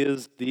covenant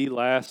is the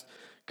last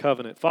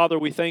covenant. Father,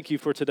 we thank you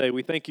for today.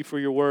 We thank you for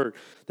your word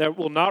that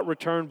will not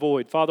return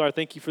void. Father, I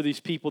thank you for these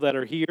people that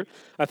are here.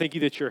 I thank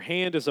you that your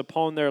hand is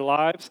upon their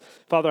lives.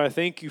 Father, I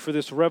thank you for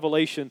this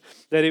revelation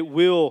that it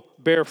will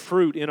bear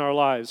fruit in our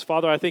lives.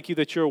 Father, I thank you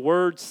that your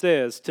word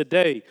says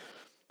today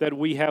that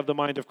we have the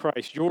mind of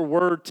Christ. Your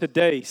word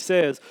today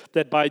says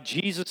that by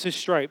Jesus'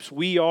 stripes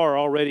we are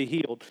already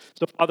healed.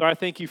 So, Father, I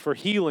thank you for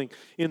healing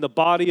in the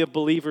body of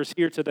believers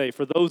here today.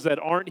 For those that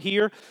aren't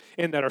here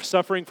and that are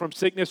suffering from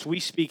sickness, we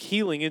speak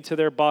healing into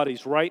their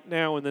bodies right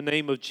now in the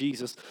name of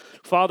Jesus.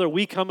 Father,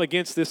 we come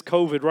against this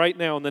COVID right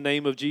now in the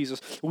name of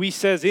Jesus. We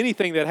says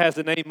anything that has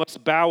a name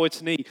must bow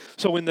its knee.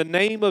 So in the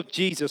name of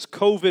Jesus,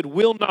 COVID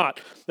will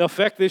not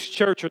affect this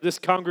church or this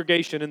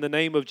congregation in the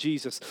name of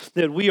Jesus.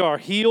 That we are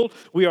healed,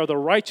 we are the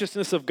righteousness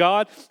of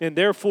God, and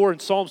therefore in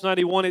Psalms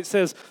 91 it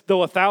says, though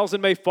 1,000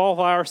 may fall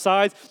by our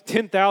sides,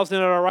 10,000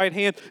 at our right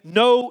hand,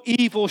 no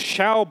evil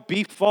shall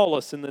befall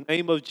us in the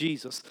name of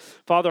Jesus.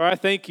 Father, I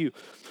thank you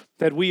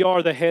that we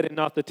are the head and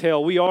not the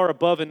tail. We are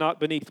above and not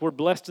beneath. We're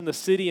blessed in the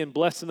city and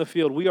blessed in the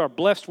field. We are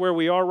blessed where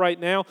we are right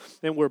now,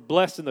 and we're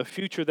blessed in the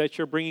future that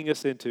you're bringing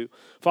us into.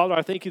 Father,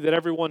 I thank you that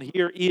everyone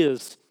here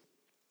is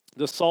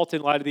the salt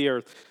and light of the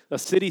earth, a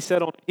city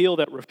set on a hill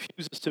that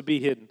refuses to be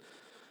hidden.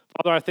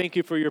 Father, I thank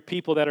you for your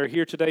people that are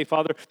here today.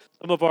 Father,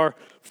 some of our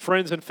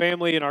friends and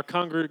family and our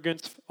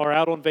congregants are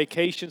out on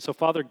vacation. So,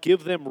 Father,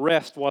 give them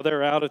rest while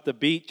they're out at the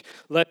beach.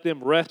 Let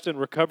them rest and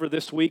recover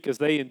this week as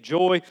they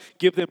enjoy.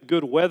 Give them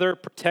good weather.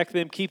 Protect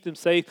them. Keep them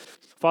safe.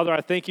 Father,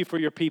 I thank you for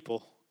your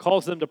people.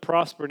 Cause them to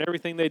prosper in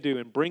everything they do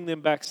and bring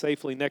them back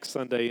safely next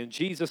Sunday. In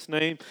Jesus'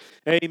 name,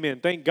 amen.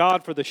 Thank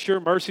God for the sure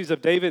mercies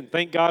of David, and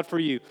thank God for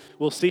you.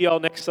 We'll see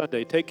y'all next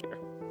Sunday. Take care.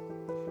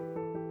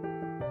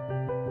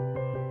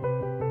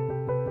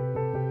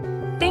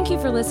 Thank you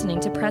for listening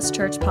to Press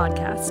Church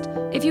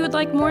Podcast. If you would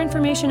like more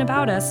information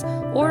about us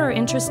or are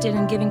interested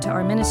in giving to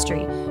our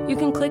ministry, you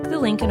can click the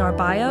link in our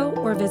bio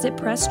or visit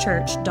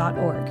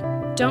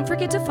presschurch.org. Don't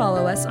forget to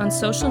follow us on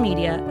social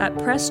media at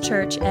Press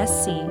Church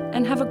SC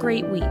and have a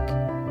great week.